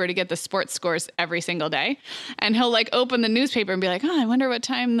newspaper to get the sports scores every single day. And he'll like open the newspaper and be like, oh, I wonder what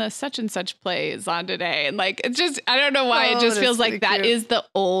time the such and such play is on today. And like, it's just, I don't know why it just feels like that is the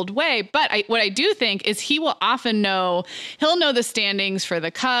old way. But what I do think is he will often he'll know the standings for the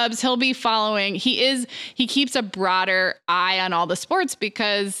Cubs. He'll be following, he keeps a broader eye on all the sports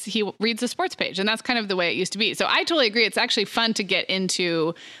because he reads the sports page. And that's kind of the way it used to be. So I totally agree. It's actually fun to get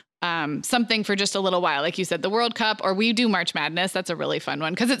into something for just a little while. Like you said, the World Cup, or we do March Madness. That's a really fun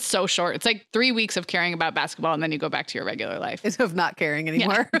one because it's so short. It's like 3 weeks of caring about basketball and then you go back to your regular life. It's of not caring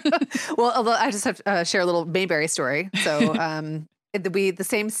anymore. Yeah. Well, although I just have to share a little Mayberry story. So the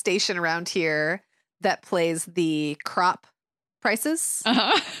same station around here that plays the crop prices.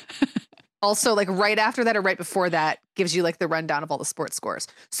 Also, like right after that or right before that gives you like the rundown of all the sports scores.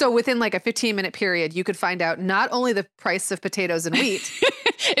 So within like a 15-minute period, you could find out not only the price of potatoes and wheat.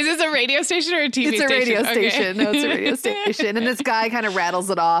 Is this a radio station or a TV station? It's a radio station. No, it's a radio station. And this guy kind of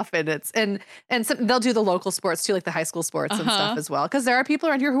rattles it off, and they'll do the local sports too, like the high school sports and stuff as well. Because there are people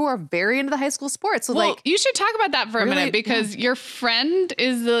around here who are very into the high school sports. So like, you should talk about that for a minute because your friend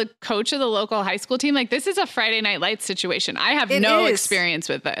is the coach of the local high school team. Like this is a Friday Night Lights situation. I have no experience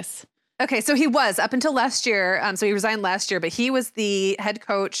with this. Okay, so he was up until last year. So he resigned last year, but he was the head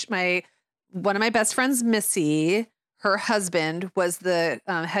coach. One of my best friends, Missy, her husband was the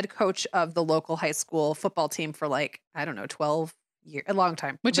head coach of the local high school football team for 12 years, a long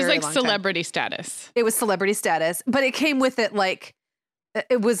time. Which is like celebrity status. It was celebrity status, but it came with it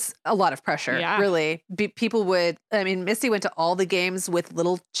it was a lot of pressure, really. Missy went to all the games with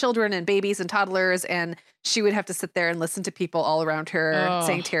little children and babies and toddlers, and she would have to sit there and listen to people all around her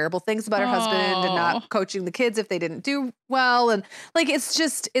saying terrible things about her husband and not coaching the kids if they didn't do well. And like, it's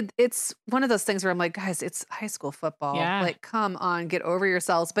just, it's one of those things where I'm like, guys, it's high school football. Yeah. Like, come on, get over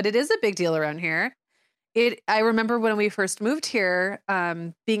yourselves. But it is a big deal around here. I remember when we first moved here,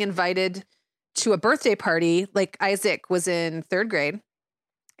 being invited to a birthday party. Like Isaac was in 3rd grade.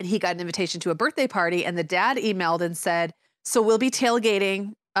 And he got an invitation to a birthday party, and the dad emailed and said, so we'll be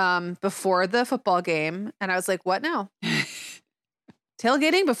tailgating before the football game. And I was like, what now?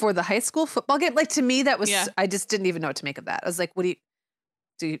 Tailgating before the high school football game? Like, to me, that was, I just didn't even know what to make of that. I was like, do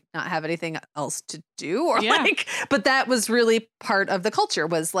you not have anything else to do? Or but that was really part of the culture,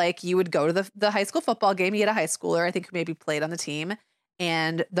 was like, you would go to the high school football game. You had a high schooler, I think, who maybe played on the team.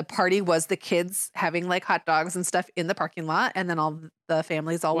 And the party was the kids having like hot dogs and stuff in the parking lot. And then all the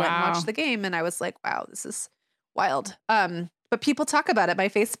families all went and watched the game. And I was like, wow, this is wild. But people talk about it. My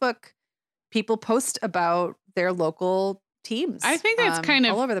Facebook, people post about their local teams. I think that's kind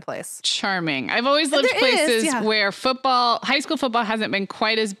of all over the place. Charming. I've always lived places where high school football hasn't been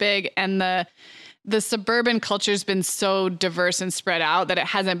quite as big. And the suburban culture's been so diverse and spread out that it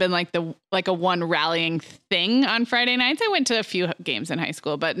hasn't been like a one rallying thing on Friday nights. I went to a few games in high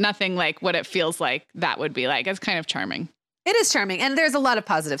school, but nothing like what it feels like that would be like. It's kind of charming. It is charming. And there's a lot of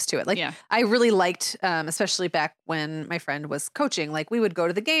positives to it. Like, I really liked, especially back when my friend was coaching, like we would go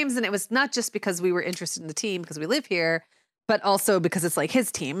to the games, and it was not just because we were interested in the team because we live here, but also because it's like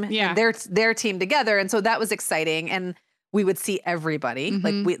his team and their team together. And so that was exciting. And we would see everybody.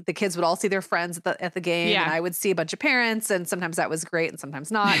 Like the kids would all see their friends at the game, and I would see a bunch of parents, and sometimes that was great and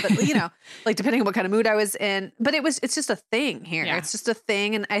sometimes not. But like depending on what kind of mood I was in. But it's just a thing here. Yeah. It's just a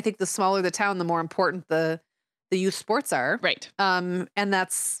thing, and I think the smaller the town, the more important the youth sports are. Right. And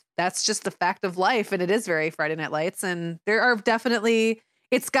that's that's just the fact of life. And it is very Friday Night Lights. And there are definitely,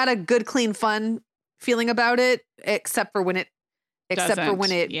 it's got a good, clean, fun feeling about it, except for when it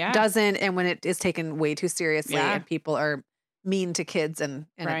doesn't, and when it is taken way too seriously and people are mean to kids and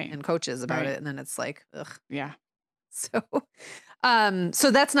coaches about it. And then it's like, ugh. Yeah. So,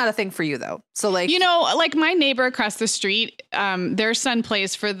 so that's not a thing for you though. So like, like my neighbor across the street, their son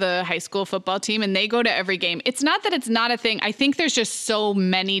plays for the high school football team and they go to every game. It's not that it's not a thing. I think there's just so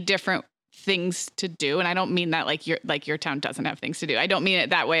many different things to do. And I don't mean that like your town doesn't have things to do. I don't mean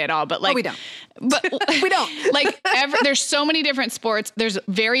it that way at all, but like, we don't, we don't like there's so many different sports. There's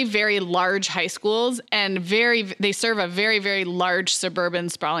very, very large high schools and they serve a very, very large suburban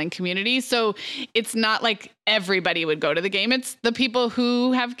sprawling community. So it's not like everybody would go to the game. It's the people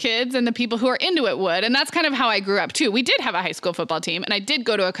who have kids and the people who are into it would. And that's kind of how I grew up too. We did have a high school football team and I did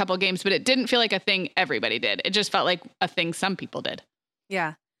go to a couple games, but it didn't feel like a thing everybody did. It just felt like a thing some people did.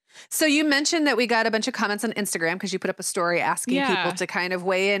 Yeah. So you mentioned that we got a bunch of comments on Instagram because you put up a story asking people to kind of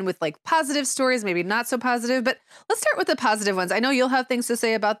weigh in with like positive stories, maybe not so positive, but let's start with the positive ones. I know you'll have things to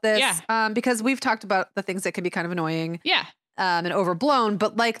say about this because we've talked about the things that can be kind of annoying and overblown,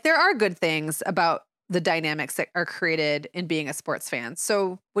 but like there are good things about the dynamics that are created in being a sports fan.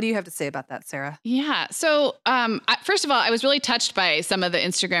 So what do you have to say about that, Sarah? Yeah. So first of all, I was really touched by some of the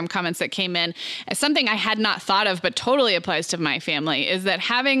Instagram comments that came in. Something I had not thought of, but totally applies to my family, is that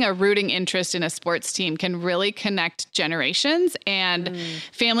having a rooting interest in a sports team can really connect generations and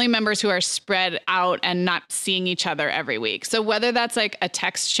family members who are spread out and not seeing each other every week. So whether that's like a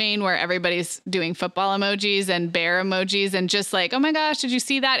text chain where everybody's doing football emojis and bear emojis and just like, oh my gosh, did you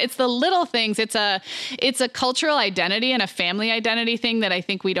see that? It's the little things. It's a cultural identity and a family identity thing that I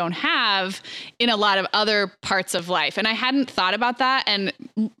think we don't have in a lot of other parts of life. And I hadn't thought about that. And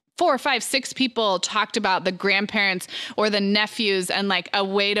 4, 5, 6 people talked about the grandparents or the nephews and like a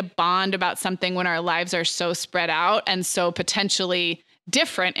way to bond about something when our lives are so spread out and so potentially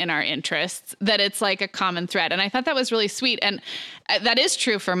different in our interests that it's like a common thread. And I thought that was really sweet. And that is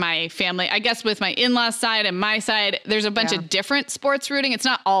true for my family. I guess with my in-laws side and my side, there's a bunch of different sports rooting. It's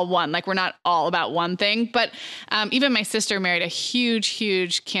not all one, like we're not all about one thing, but even my sister married a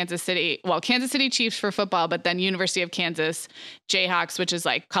huge Kansas City Chiefs for football, but then University of Kansas Jayhawks, which is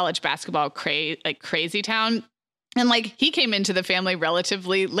like college basketball, crazy town. And like he came into the family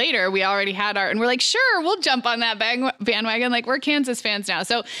relatively later. We already had and we're like, sure, we'll jump on that bandwagon. Like we're Kansas fans now.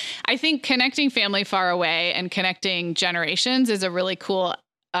 So I think connecting family far away and connecting generations is a really cool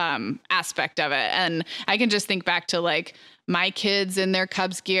aspect of it. And I can just think back to like my kids in their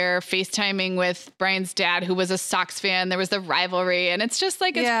Cubs gear, FaceTiming with Brian's dad, who was a Sox fan. There was the rivalry. And it's just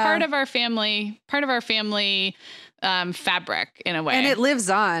like, it's part of our family fabric in a way. And it lives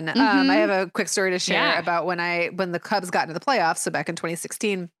on. I have a quick story to share about when the Cubs got into the playoffs. So back in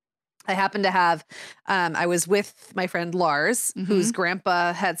 2016, I happened to have, I was with my friend Lars, whose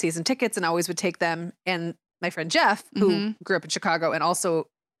grandpa had season tickets and always would take them. And my friend Jeff, who grew up in Chicago and also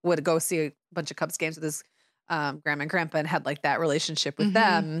would go see a bunch of Cubs games with his grandma and grandpa and had like that relationship with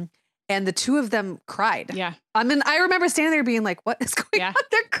them. And the two of them cried. Yeah. I mean, I remember standing there being like, what is going on?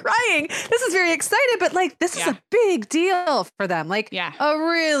 They're crying. This is very excited, but like, this is a big deal for them. Like a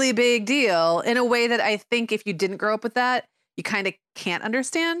really big deal in a way that I think if you didn't grow up with that, you kind of can't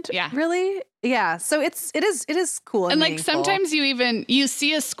understand. Yeah. Really? Yeah. So it is cool. And like sometimes you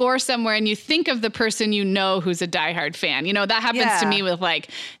see a score somewhere and you think of the person you know who's a diehard fan. You know, that happens to me with like,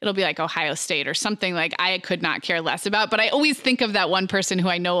 it'll be like Ohio State or something like I could not care less about. But I always think of that one person who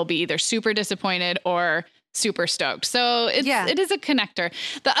I know will be either super disappointed or super stoked. So it is a connector.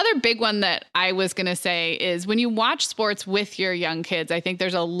 The other big one that I was going to say is when you watch sports with your young kids, I think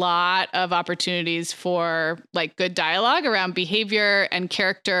there's a lot of opportunities for like good dialogue around behavior and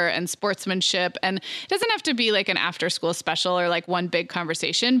character and sportsmanship. And it doesn't have to be like an after school special or like one big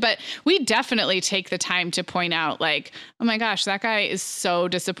conversation, but we definitely take the time to point out like, oh my gosh, that guy is so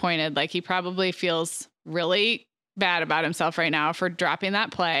disappointed. Like he probably feels really bad about himself right now for dropping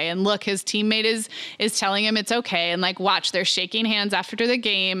that play. And look, his teammate is telling him it's okay. And like, watch, they're shaking hands after the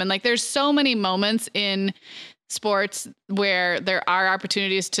game. And like, there's so many moments in sports where there are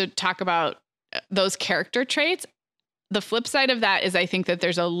opportunities to talk about those character traits. The flip side of that is I think that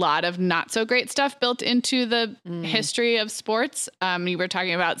there's a lot of not so great stuff built into the history of sports. You were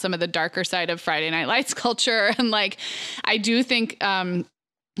talking about some of the darker side of Friday Night Lights culture. And like, I do think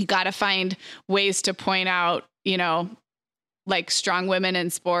you got to find ways to point out, you know, like strong women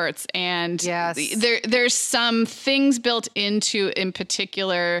in sports. And there's some things built into, in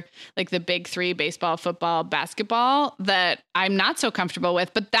particular, like the big three, baseball, football, basketball, that I'm not so comfortable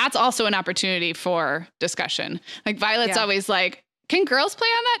with, but that's also an opportunity for discussion. Like Violet's always like, can girls play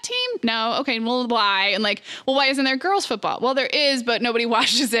on that team? No. Okay. Well, why? And like, well, why isn't there girls football? Well, there is, but nobody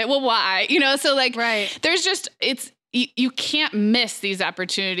watches it. Well, why? So like, there's just, you can't miss these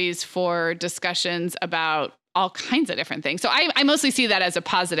opportunities for discussions about all kinds of different things. So I mostly see that as a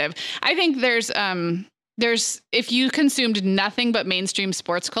positive. I think there's, if you consumed nothing but mainstream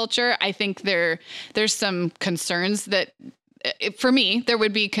sports culture, I think there's some concerns that, for me, there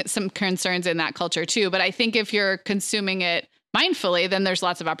would be some concerns in that culture too. But I think if you're consuming it mindfully, then there's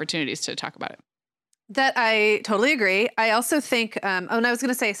lots of opportunities to talk about it. That I totally agree. I also think, and I was going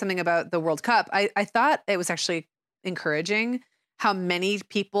to say something about the World Cup. I thought it was actually encouraging how many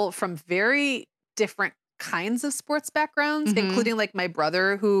people from very different kinds of sports backgrounds, including like my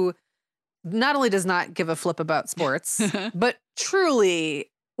brother, who not only does not give a flip about sports, but truly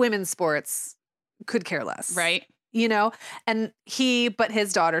women's sports could care less. Right. And but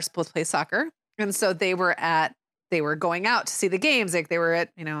his daughters both play soccer. And so they were going out to see the games. Like they were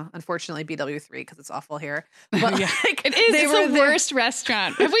at, unfortunately BW3 because it's awful here. But it is. It's the worst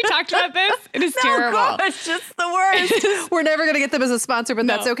restaurant. Have we talked about this? It is terrible. God, it's just the worst. We're never going to get them as a sponsor, but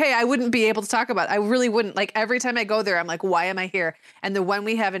that's okay. I wouldn't be able to talk about it. I really wouldn't. Like every time I go there, I'm like, why am I here? And the one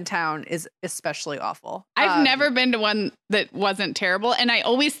we have in town is especially awful. I've never been to one that wasn't terrible. And I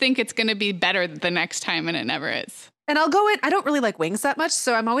always think it's going to be better the next time, and it never is. And I'll go in. I don't really like wings that much.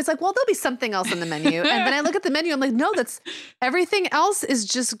 So I'm always like, well, there'll be something else on the menu. And then I look at the menu. I'm like, no, everything else is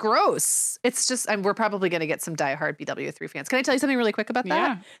just gross. It's just, we're probably going to get some diehard BW3 fans. Can I tell you something really quick about that?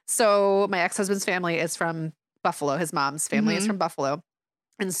 Yeah. So my ex-husband's family is from Buffalo. His mom's family is from Buffalo.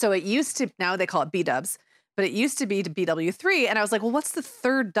 And so it used to, now they call it B-dubs, but it used to be to BW3. And I was like, well, what's the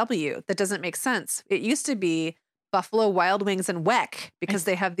third W? That doesn't make sense. It used to be Buffalo Wild Wings and Weck because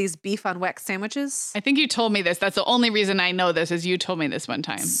they have these beef on Weck sandwiches. I think you told me this. That's the only reason I know this is you told me this one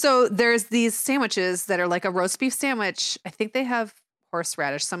time. So there's these sandwiches that are like a roast beef sandwich. I think they have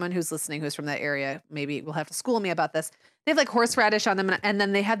horseradish. Someone who's listening who's from that area maybe will have to school me about this. They have like horseradish on them. And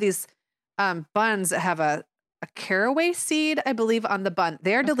then they have these buns that have a caraway seed, I believe, on the bun.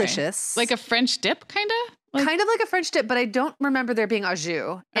 They're delicious. Like a French dip, kind of? Kind of like a French dip, but I don't remember there being au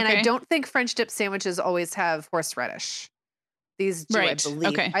jus. And I don't think French dip sandwiches always have horseradish. These do, I believe.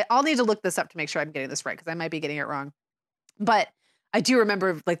 Okay. I'll need to look this up to make sure I'm getting this right because I might be getting it wrong. But I do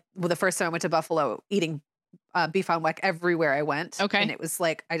remember the first time I went to Buffalo eating beef on weck everywhere I went. Okay. And it was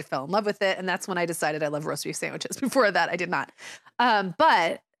like I fell in love with it. And that's when I decided I love roast beef sandwiches. Before that, I did not.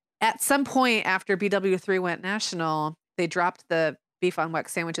 But at some point after BW3 went national, they dropped the beef on weck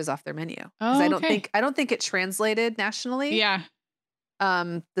sandwiches off their menu. I don't think it translated nationally. Yeah.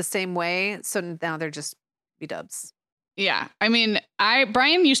 The same way. So now they're just B-dubs. Yeah. I mean,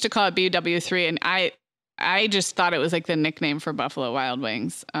 Brian used to call it BW3 and I just thought it was like the nickname for Buffalo Wild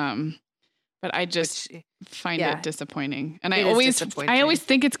Wings. But I just find it disappointing. And I always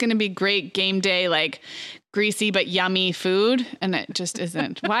think it's going to be great game day, like greasy but yummy food. And it just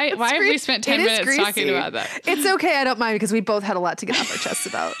isn't. Why have we spent 10 minutes talking about that? It's okay. I don't mind because we both had a lot to get off our chests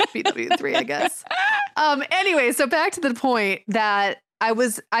about BW3, I guess. Anyway, so back to the point that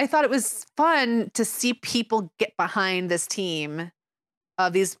I thought it was fun to see people get behind this team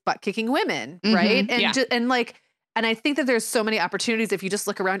of these butt kicking women. Right. And I think that there's so many opportunities if you just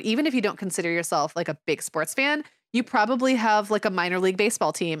look around, even if you don't consider yourself like a big sports fan, you probably have like a minor league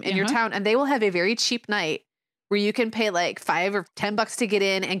baseball team in your town and they will have a very cheap night where you can pay like $5 or $10 to get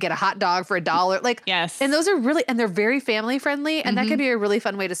in and get a hot dog for $1. Like, yes. And those are they're very family friendly. And that can be a really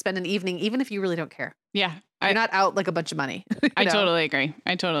fun way to spend an evening, even if you really don't care. Yeah. You're not out like a bunch of money. I totally agree.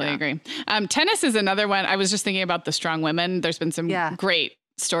 Agree. Tennis is another one. I was just thinking about the strong women. There's been some great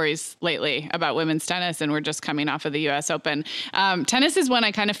stories lately about women's tennis, and we're just coming off of the US Open. Tennis is one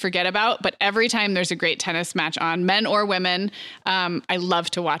I kind of forget about, but every time there's a great tennis match on, men or women, I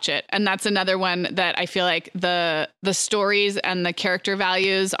love to watch it. And that's another one that I feel like the stories and the character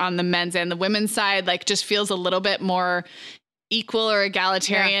values on the men's and the women's side, like just feels a little bit more equal or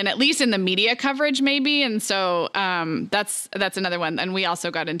egalitarian, at least in the media coverage, maybe. And so that's another one. And we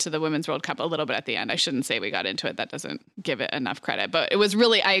also got into the Women's World Cup a little bit at the end. I shouldn't say we got into it. That doesn't give it enough credit. But it was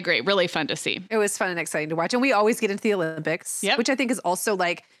really, I agree, really fun to see. It was fun and exciting to watch. And we always get into the Olympics, which I think is also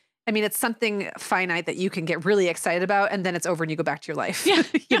like, I mean, it's something finite that you can get really excited about and then it's over and you go back to your life,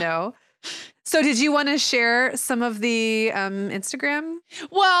 you know? So did you want to share some of the Instagram?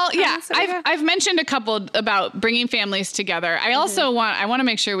 Well, yeah, I've mentioned a couple about bringing families together. I also want to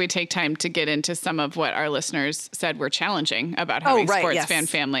make sure we take time to get into some of what our listeners said were challenging about having sports fan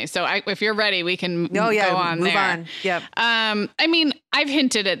families. So if you're ready, we can go on move there. On. Yep. I mean, I've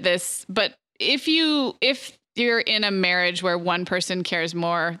hinted at this, but if you're in a marriage where one person cares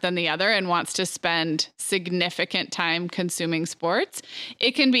more than the other and wants to spend significant time consuming sports,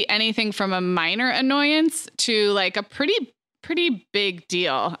 it can be anything from a minor annoyance to like a pretty big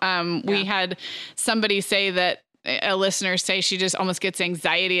deal. We had somebody say that, a listener say she just almost gets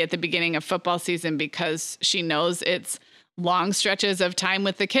anxiety at the beginning of football season because she knows it's long stretches of time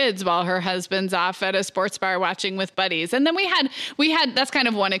with the kids while her husband's off at a sports bar watching with buddies. And then we had that's kind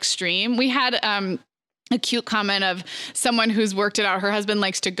of one extreme. We had a cute comment of someone who's worked it out. Her husband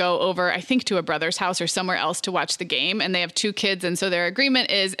likes to go over, I think, to a brother's house or somewhere else to watch the game. And they have 2 kids. And so their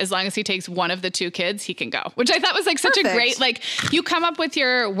agreement is as long as he takes one of the 2 kids, he can go, which I thought was like such a great, like you come up with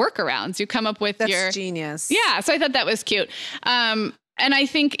your workarounds. You come up with That's genius. Yeah. So I thought that was cute. And I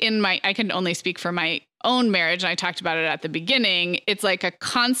think I can only speak for my own marriage. And I talked about it at the beginning. It's like a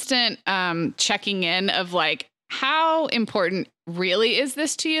constant checking in of like, how important really is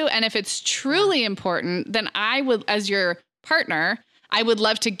this to you? And if it's truly important, then I would, as your partner, I would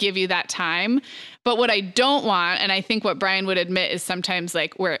love to give you that time. But what I don't want, and I think what Brian would admit is sometimes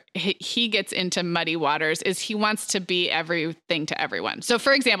like where he gets into muddy waters, is he wants to be everything to everyone. So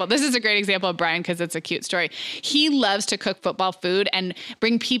for example, this is a great example of Brian because it's a cute story. He loves to cook football food and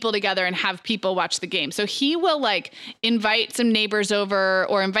bring people together and have people watch the game. So he will like invite some neighbors over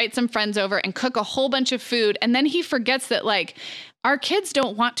or invite some friends over and cook a whole bunch of food. And then he forgets that like our kids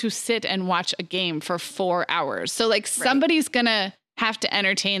don't want to sit and watch a game for 4 hours. So like somebody's gonna have to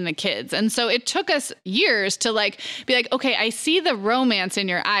entertain the kids. And so it took us years to like be like, okay, I see the romance in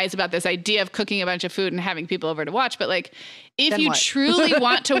your eyes about this idea of cooking a bunch of food and having people over to watch. But like, if you truly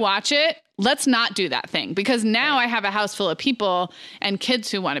want to watch it, let's not do that thing, because now I have a house full of people and kids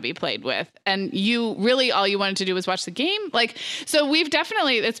who want to be played with. And you really, all you wanted to do was watch the game. Like, so we've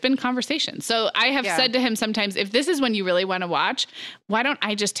definitely, it's been conversation. So I have said to him sometimes, if this is when you really want to watch, why don't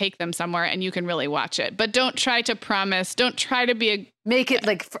I just take them somewhere and you can really watch it? But don't try to promise, don't try to be make it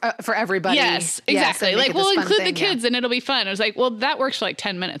like for everybody. Yes, exactly. Yes, like we'll include the kids and it'll be fun. I was like, well, that works for like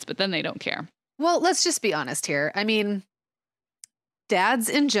 10 minutes, but then they don't care. Well, let's just be honest here. I mean, dads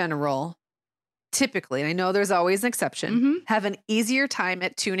in general, typically, and I know there's always an exception, have an easier time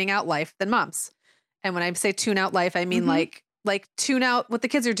at tuning out life than moms. And when I say tune out life, I mean like tune out what the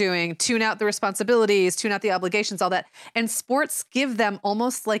kids are doing, tune out the responsibilities, tune out the obligations, all that. And sports give them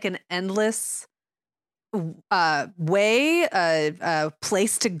almost like an endless way,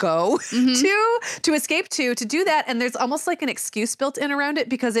 place to go to escape to do that. And there's almost like an excuse built in around it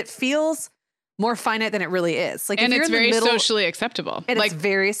because it feels more finite than it really is. Like, and it's very socially acceptable. And it's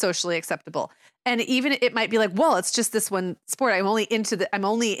very socially acceptable. And even it might be like, well, it's just this one sport. I'm only into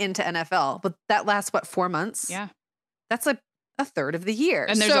NFL, but that lasts 4 months? Yeah. That's a third of the year.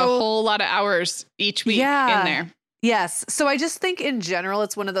 And there's a whole lot of hours each week in there. Yes. So I just think in general,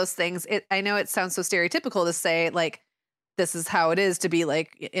 it's one of those things. I know it sounds so stereotypical to say like, this is how it is to be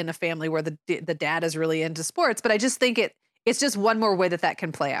like in a family where the dad is really into sports. But I just think it's just one more way that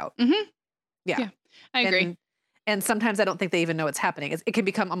can play out. Yeah, I agree. And sometimes I don't think they even know it's happening. It can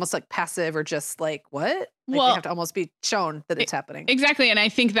become almost like passive or just like, what? Like well, they have to almost be shown that it's happening. Exactly. And I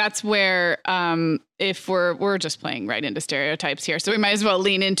think that's where, if we're just playing right into stereotypes here, so we might as well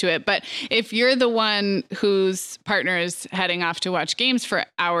lean into it. But if you're the one whose partner is heading off to watch games for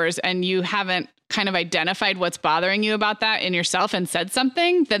hours and you haven't kind of identified what's bothering you about that in yourself and said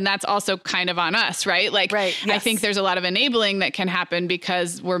something, then that's also kind of on us, right? Like, yes. I think there's a lot of enabling that can happen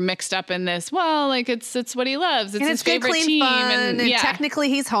because we're mixed up in this. Well, like it's what he loves. It's his favorite team. And technically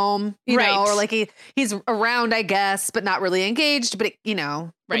he's home, you know, or like he's around, I guess, but not really engaged, but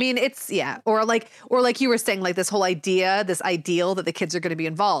I mean, it's, or like you were saying, like this whole idea, this ideal that the kids are going to be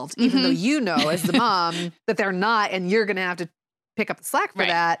involved, even though you know as the mom that they're not, and you're going to have to pick up the slack for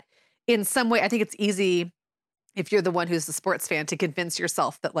that. In some way, I think it's easy if you're the one who's the sports fan to convince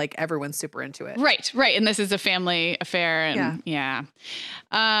yourself that like everyone's super into it. Right. And this is a family affair. And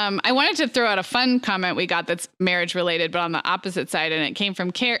I wanted to throw out a fun comment we got that's marriage related, but on the opposite side. And it came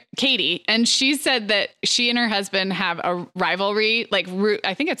from Katie. And she said that she and her husband have a rivalry, like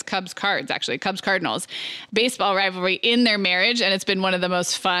I think it's Cubs Cardinals baseball rivalry in their marriage. And it's been one of the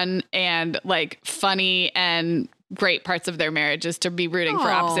most fun and like funny and great parts of their marriage is to be rooting for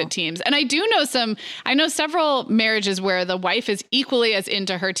opposite teams. And I know several marriages where the wife is equally as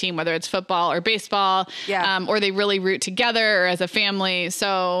into her team, whether it's football or baseball, or they really root together or as a family.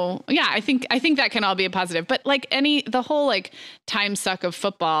 So I think that can all be a positive, but like the whole like time suck of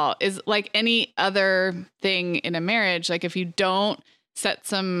football is like any other thing in a marriage. Like if you don't set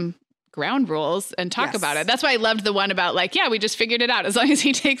some ground rules and talk about it. That's why I loved the one about like, yeah, we just figured it out. As long as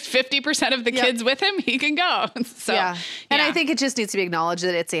he takes 50% of the kids with him, he can go. So, yeah. And I think it just needs to be acknowledged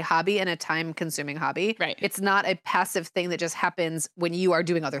that it's a hobby and a time consuming hobby. Right. It's not a passive thing that just happens when you are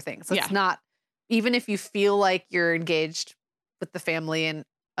doing other things. It's not, even if you feel like you're engaged with the family and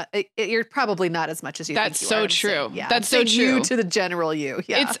you're probably not as much as you think you are. That's so true. Yeah, that's so true. You to the general you.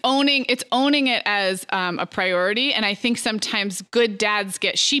 Yeah. It's owning it as a priority. And I think sometimes good dads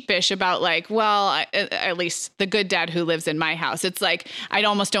get sheepish about like, well, at least the good dad who lives in my house. It's like, I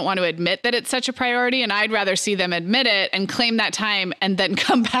almost don't want to admit that it's such a priority. And I'd rather see them admit it and claim that time and then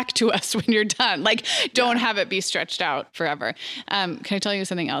come back to us when you're done. Like, don't have it be stretched out forever. Can I tell you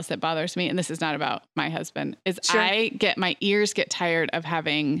something else that bothers me? And this is not about my husband, is my ears get tired of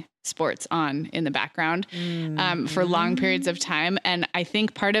having sports on in the background for long periods of time. And I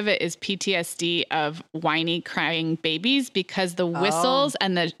think part of it is PTSD of whiny crying babies, because the whistles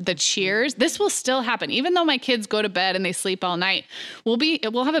and the cheers, this will still happen. Even though my kids go to bed and they sleep all night,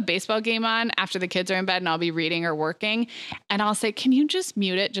 we'll have a baseball game on after the kids are in bed and I'll be reading or working. And I'll say, can you just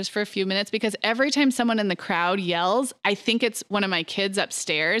mute it just for a few minutes? Because every time someone in the crowd yells, I think it's one of my kids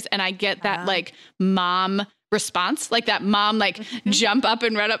upstairs. And I get that like mom response, like that mom, like jump up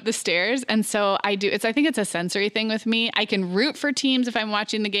and run up the stairs. And so I think it's a sensory thing with me. I can root for teams if I'm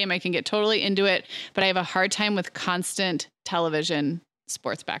watching the game. I can get totally into it, but I have a hard time with constant television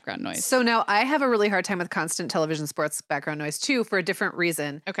sports background noise. So now I have a really hard time with constant television sports background noise too, for a different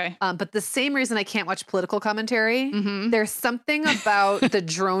reason. Okay. But the same reason I can't watch political commentary. Mm-hmm. There's something about the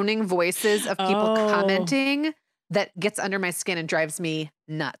droning voices of people commenting that gets under my skin and drives me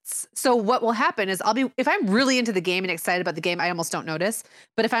nuts. So what will happen is if I'm really into the game and excited about the game, I almost don't notice.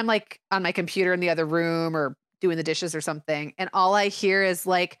 But if I'm like on my computer in the other room or doing the dishes or something, and all I hear is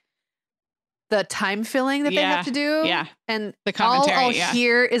like the time filling that they have to do. Yeah. And the commentary, all I'll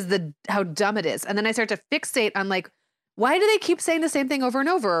hear is how dumb it is. And then I start to fixate on like, why do they keep saying the same thing over and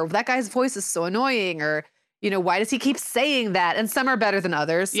over? Or that guy's voice is so annoying, or, why does he keep saying that? And some are better than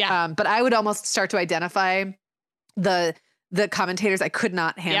others. Yeah. But I would almost start to identify the commentators I could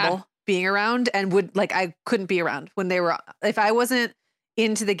not handle being around, and I couldn't be around when they were, if I wasn't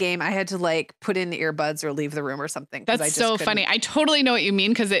into the game, I had to like put in the earbuds or leave the room or something. That's so funny. I totally know what you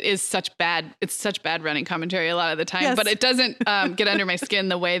mean, because it's such bad running commentary a lot of the time, but it doesn't get under my skin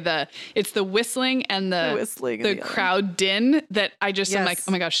the way it's the whistling and the crowd din that I just am like,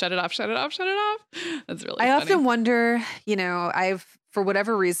 oh my gosh, shut it off. That's really funny. I often wonder, for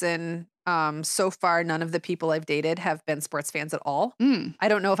whatever reason, so far, none of the people I've dated have been sports fans at all. I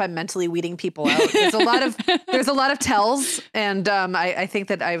don't know if I'm mentally weeding people out. There's a lot of tells, and I think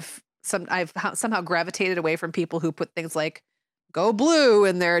that I've somehow gravitated away from people who put things like "Go Blue"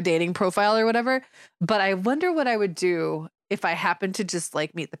 in their dating profile or whatever. But I wonder what I would do if I happened to just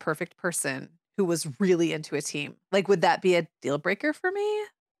like meet the perfect person who was really into a team. Like, would that be a deal breaker for me,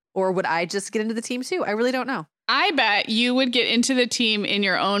 or would I just get into the team too? I really don't know. I bet you would get into the team in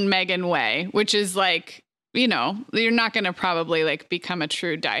your own Megan way, which is like, you're not going to probably like become a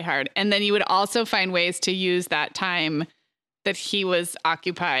true diehard. And then you would also find ways to use that time that he was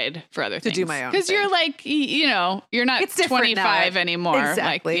occupied for other things. To do my own. Because you're like, you're not 25 anymore.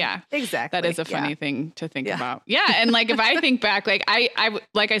 Exactly. Like, exactly. That is a funny thing to think about. Yeah. And like, if I think back, like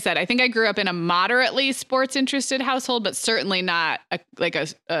like I said, I think I grew up in a moderately sports interested household, but certainly not a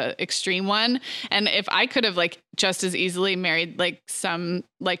extreme one. And if I could have like just as easily married like some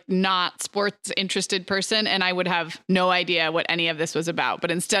like not sports interested person, and I would have no idea what any of this was about. But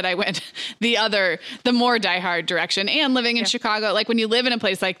instead I went the more diehard direction. And living in Chicago, like when you live in a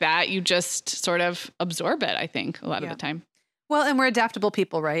place like that, you just sort of absorb it, I think, a lot of the time. Well, and we're adaptable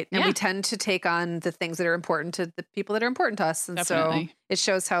people, right? And we tend to take on the things that are important to the people that are important to us. And Definitely. So it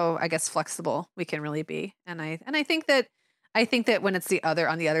shows how, I guess, flexible we can really be. And I think that when it's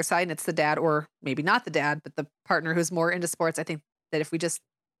on the other side, and it's the dad, or maybe not the dad, but the partner who's more into sports, I think that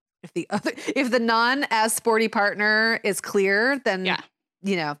if the non as sporty partner is clear, then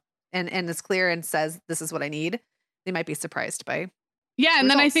and is clear and says, this is what I need, they might be surprised by. Yeah. And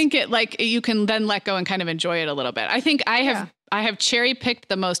then I think you can then let go and kind of enjoy it a little bit. I think I have cherry picked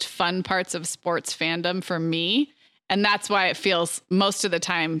the most fun parts of sports fandom for me. And that's why it feels most of the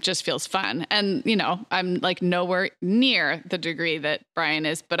time just feels fun. And, I'm like nowhere near the degree that Brian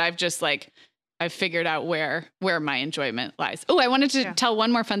is, but I've figured out where my enjoyment lies. Oh, I wanted to tell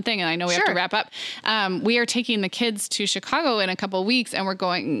one more fun thing, and I know we have to wrap up. We are taking the kids to Chicago in a couple of weeks, and we're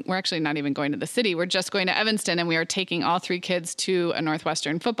actually not even going to the city. We're just going to Evanston, and we are taking all 3 kids to a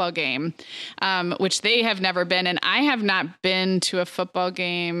Northwestern football game, which they have never been. And I have not been to a football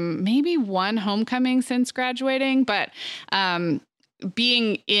game, maybe one homecoming since graduating, but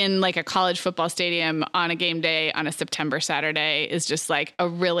being in like a college football stadium on a game day on a September Saturday is just like a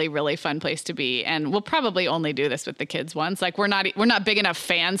really, really fun place to be. And we'll probably only do this with the kids once. Like we're not big enough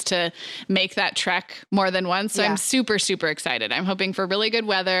fans to make that trek more than once. So I'm super, super excited. I'm hoping for really good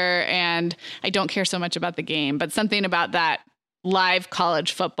weather, and I don't care so much about the game, but something about that live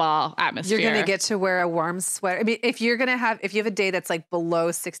college football atmosphere. You're going to get to wear a warm sweater. I mean, if you have a day that's like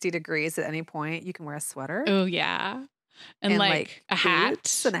below 60 degrees at any point, you can wear a sweater. Oh yeah. And like a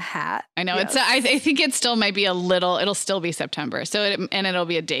hat and a hat. I know I think it still might be it'll still be September. So it'll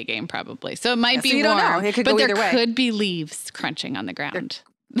be a day game probably. So it might be so you warm, don't know. It could go either way. Could be leaves crunching on the ground.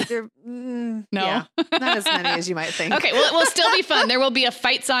 No, yeah, not as many as you might think. Okay, well, it will still be fun. There will be a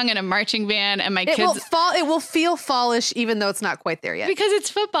fight song and a marching band, and my kids. It will feel fallish, even though it's not quite there yet. Because it's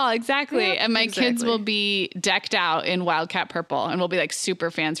football, exactly. Yeah, and my kids will be decked out in Wildcat purple, and we'll be like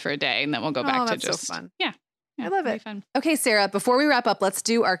super fans for a day, and then we'll go back to just so fun. Yeah, I love it. Fun. Okay, Sarah. Before we wrap up, let's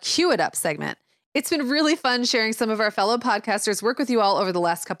do our Cue It Up segment. It's been really fun sharing some of our fellow podcasters' work with you all over the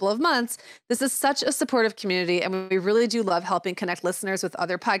last couple of months. This is such a supportive community, and we really do love helping connect listeners with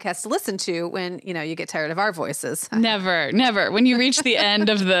other podcasts to listen to when, you get tired of our voices. Never. When you reach the end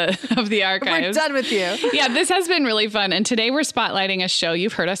of the archives. We're done with you. Yeah, this has been really fun. And today we're spotlighting a show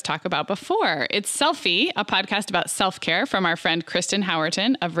you've heard us talk about before. It's Selfie, a podcast about self-care from our friend Kristen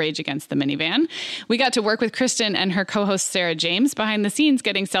Howerton of Rage Against the Minivan. We got to work with Kristen and her co-host Sarah James behind the scenes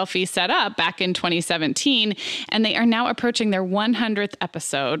getting Selfie set up back in 2017, and they are now approaching their 100th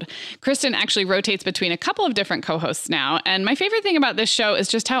episode. Kristen actually rotates between a couple of different co-hosts now, and my favorite thing about this show is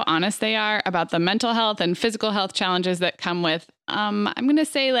just how honest they are about the mental health and physical health challenges that come with, I'm going to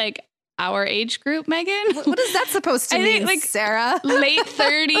say like our age group, Megan. What is that supposed to mean, like Sarah? Late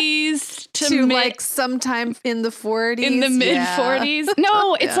 30s to like sometime in the 40s. In the mid 40s.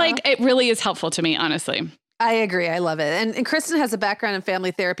 No, it's like, it really is helpful to me, honestly. I agree. I love it. And Kristen has a background in family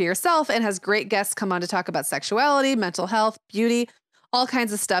therapy herself and has great guests come on to talk about sexuality, mental health, beauty, all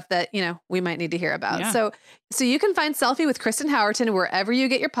kinds of stuff that, we might need to hear about. Yeah. So you can find Selfie with Kristen Howerton wherever you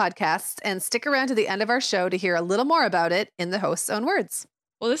get your podcasts, and stick around to the end of our show to hear a little more about it in the host's own words.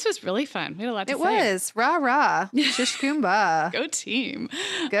 Well, this was really fun. We had a lot to say. It was. Rah, rah. Shish kumbah. Go team.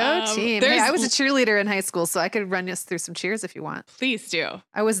 Go team. Hey, I was a cheerleader in high school, so I could run us through some cheers if you want. Please do.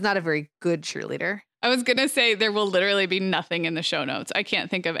 I was not a very good cheerleader. I was going to say there will literally be nothing in the show notes. I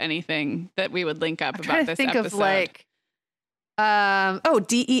can't think of anything that we would link up about this episode. Of like,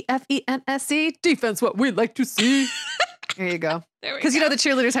 DEFENSE, defense, what we like to see. There you go. Because the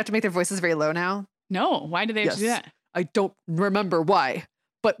cheerleaders have to make their voices very low now. No, why do they have to do that? I don't remember why,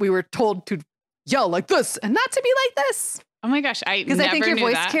 but we were told to yell like this and not to be like this. Oh my gosh, because I think your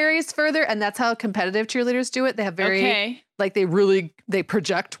voice carries further, and that's how competitive cheerleaders do it. They have very they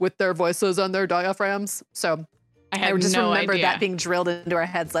project with their voices on their diaphragms. So I just remember that being drilled into our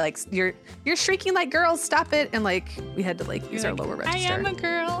heads, like you're shrieking like girls, stop it, and like we had to use our lower register. I am a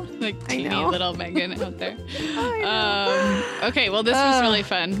girl, like teeny little Megan out there. Okay, well this was really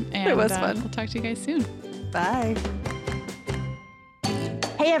fun, and it was fun. We'll talk to you guys soon. Bye.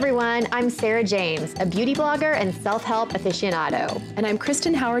 Hey everyone, I'm Sarah James, a beauty blogger and self-help aficionado. And I'm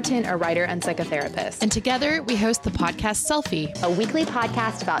Kristen Howerton, a writer and psychotherapist. And together we host the podcast Selfie, a weekly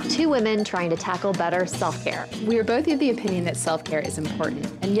podcast about two women trying to tackle better self-care. We are both of the opinion that self-care is important,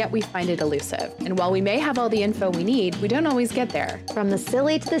 and yet we find it elusive. And while we may have all the info we need, we don't always get there. From the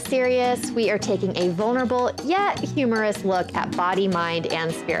silly to the serious, we are taking a vulnerable yet humorous look at body, mind,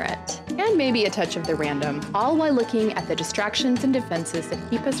 and spirit. And maybe a touch of the random, all while looking at the distractions and defenses that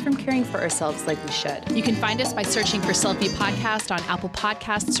keep us from caring for ourselves like we should. You can find us by searching for Selfie Podcast on Apple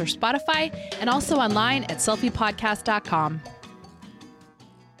Podcasts or Spotify, and also online at selfiepodcast.com.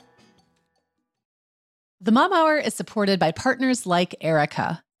 The Mom Hour is supported by partners like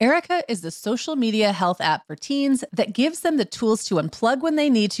Erica. Erica is the social media health app for teens that gives them the tools to unplug when they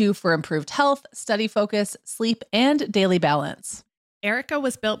need to for improved health, study focus, sleep, and daily balance. Erica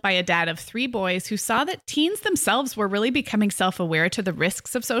was built by a dad of 3 boys who saw that teens themselves were really becoming self-aware to the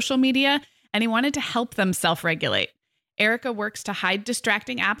risks of social media, and he wanted to help them self-regulate. Erica works to hide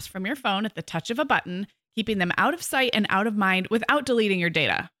distracting apps from your phone at the touch of a button, keeping them out of sight and out of mind without deleting your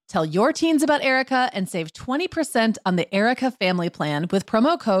data. Tell your teens about Erica and save 20% on the Erica family plan with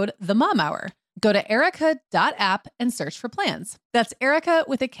promo code TheMomHour. Go to erica.app and search for plans. That's Erica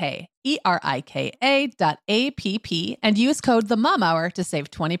with a K, ERIKA.app, and use code TheMomHour to save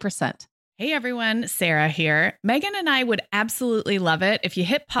 20%. Hey everyone, Sarah here. Megan and I would absolutely love it if you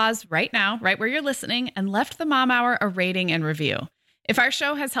hit pause right now, right where you're listening, and left the Mom Hour a rating and review. If our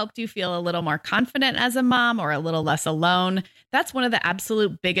show has helped you feel a little more confident as a mom or a little less alone, that's one of the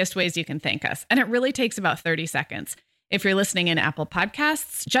absolute biggest ways you can thank us. And it really takes about 30 seconds. If you're listening in Apple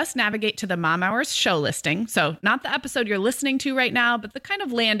Podcasts, just navigate to the Mom Hours show listing. So not the episode you're listening to right now, but the kind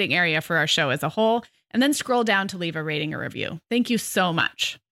of landing area for our show as a whole, and then scroll down to leave a rating or review. Thank you so much.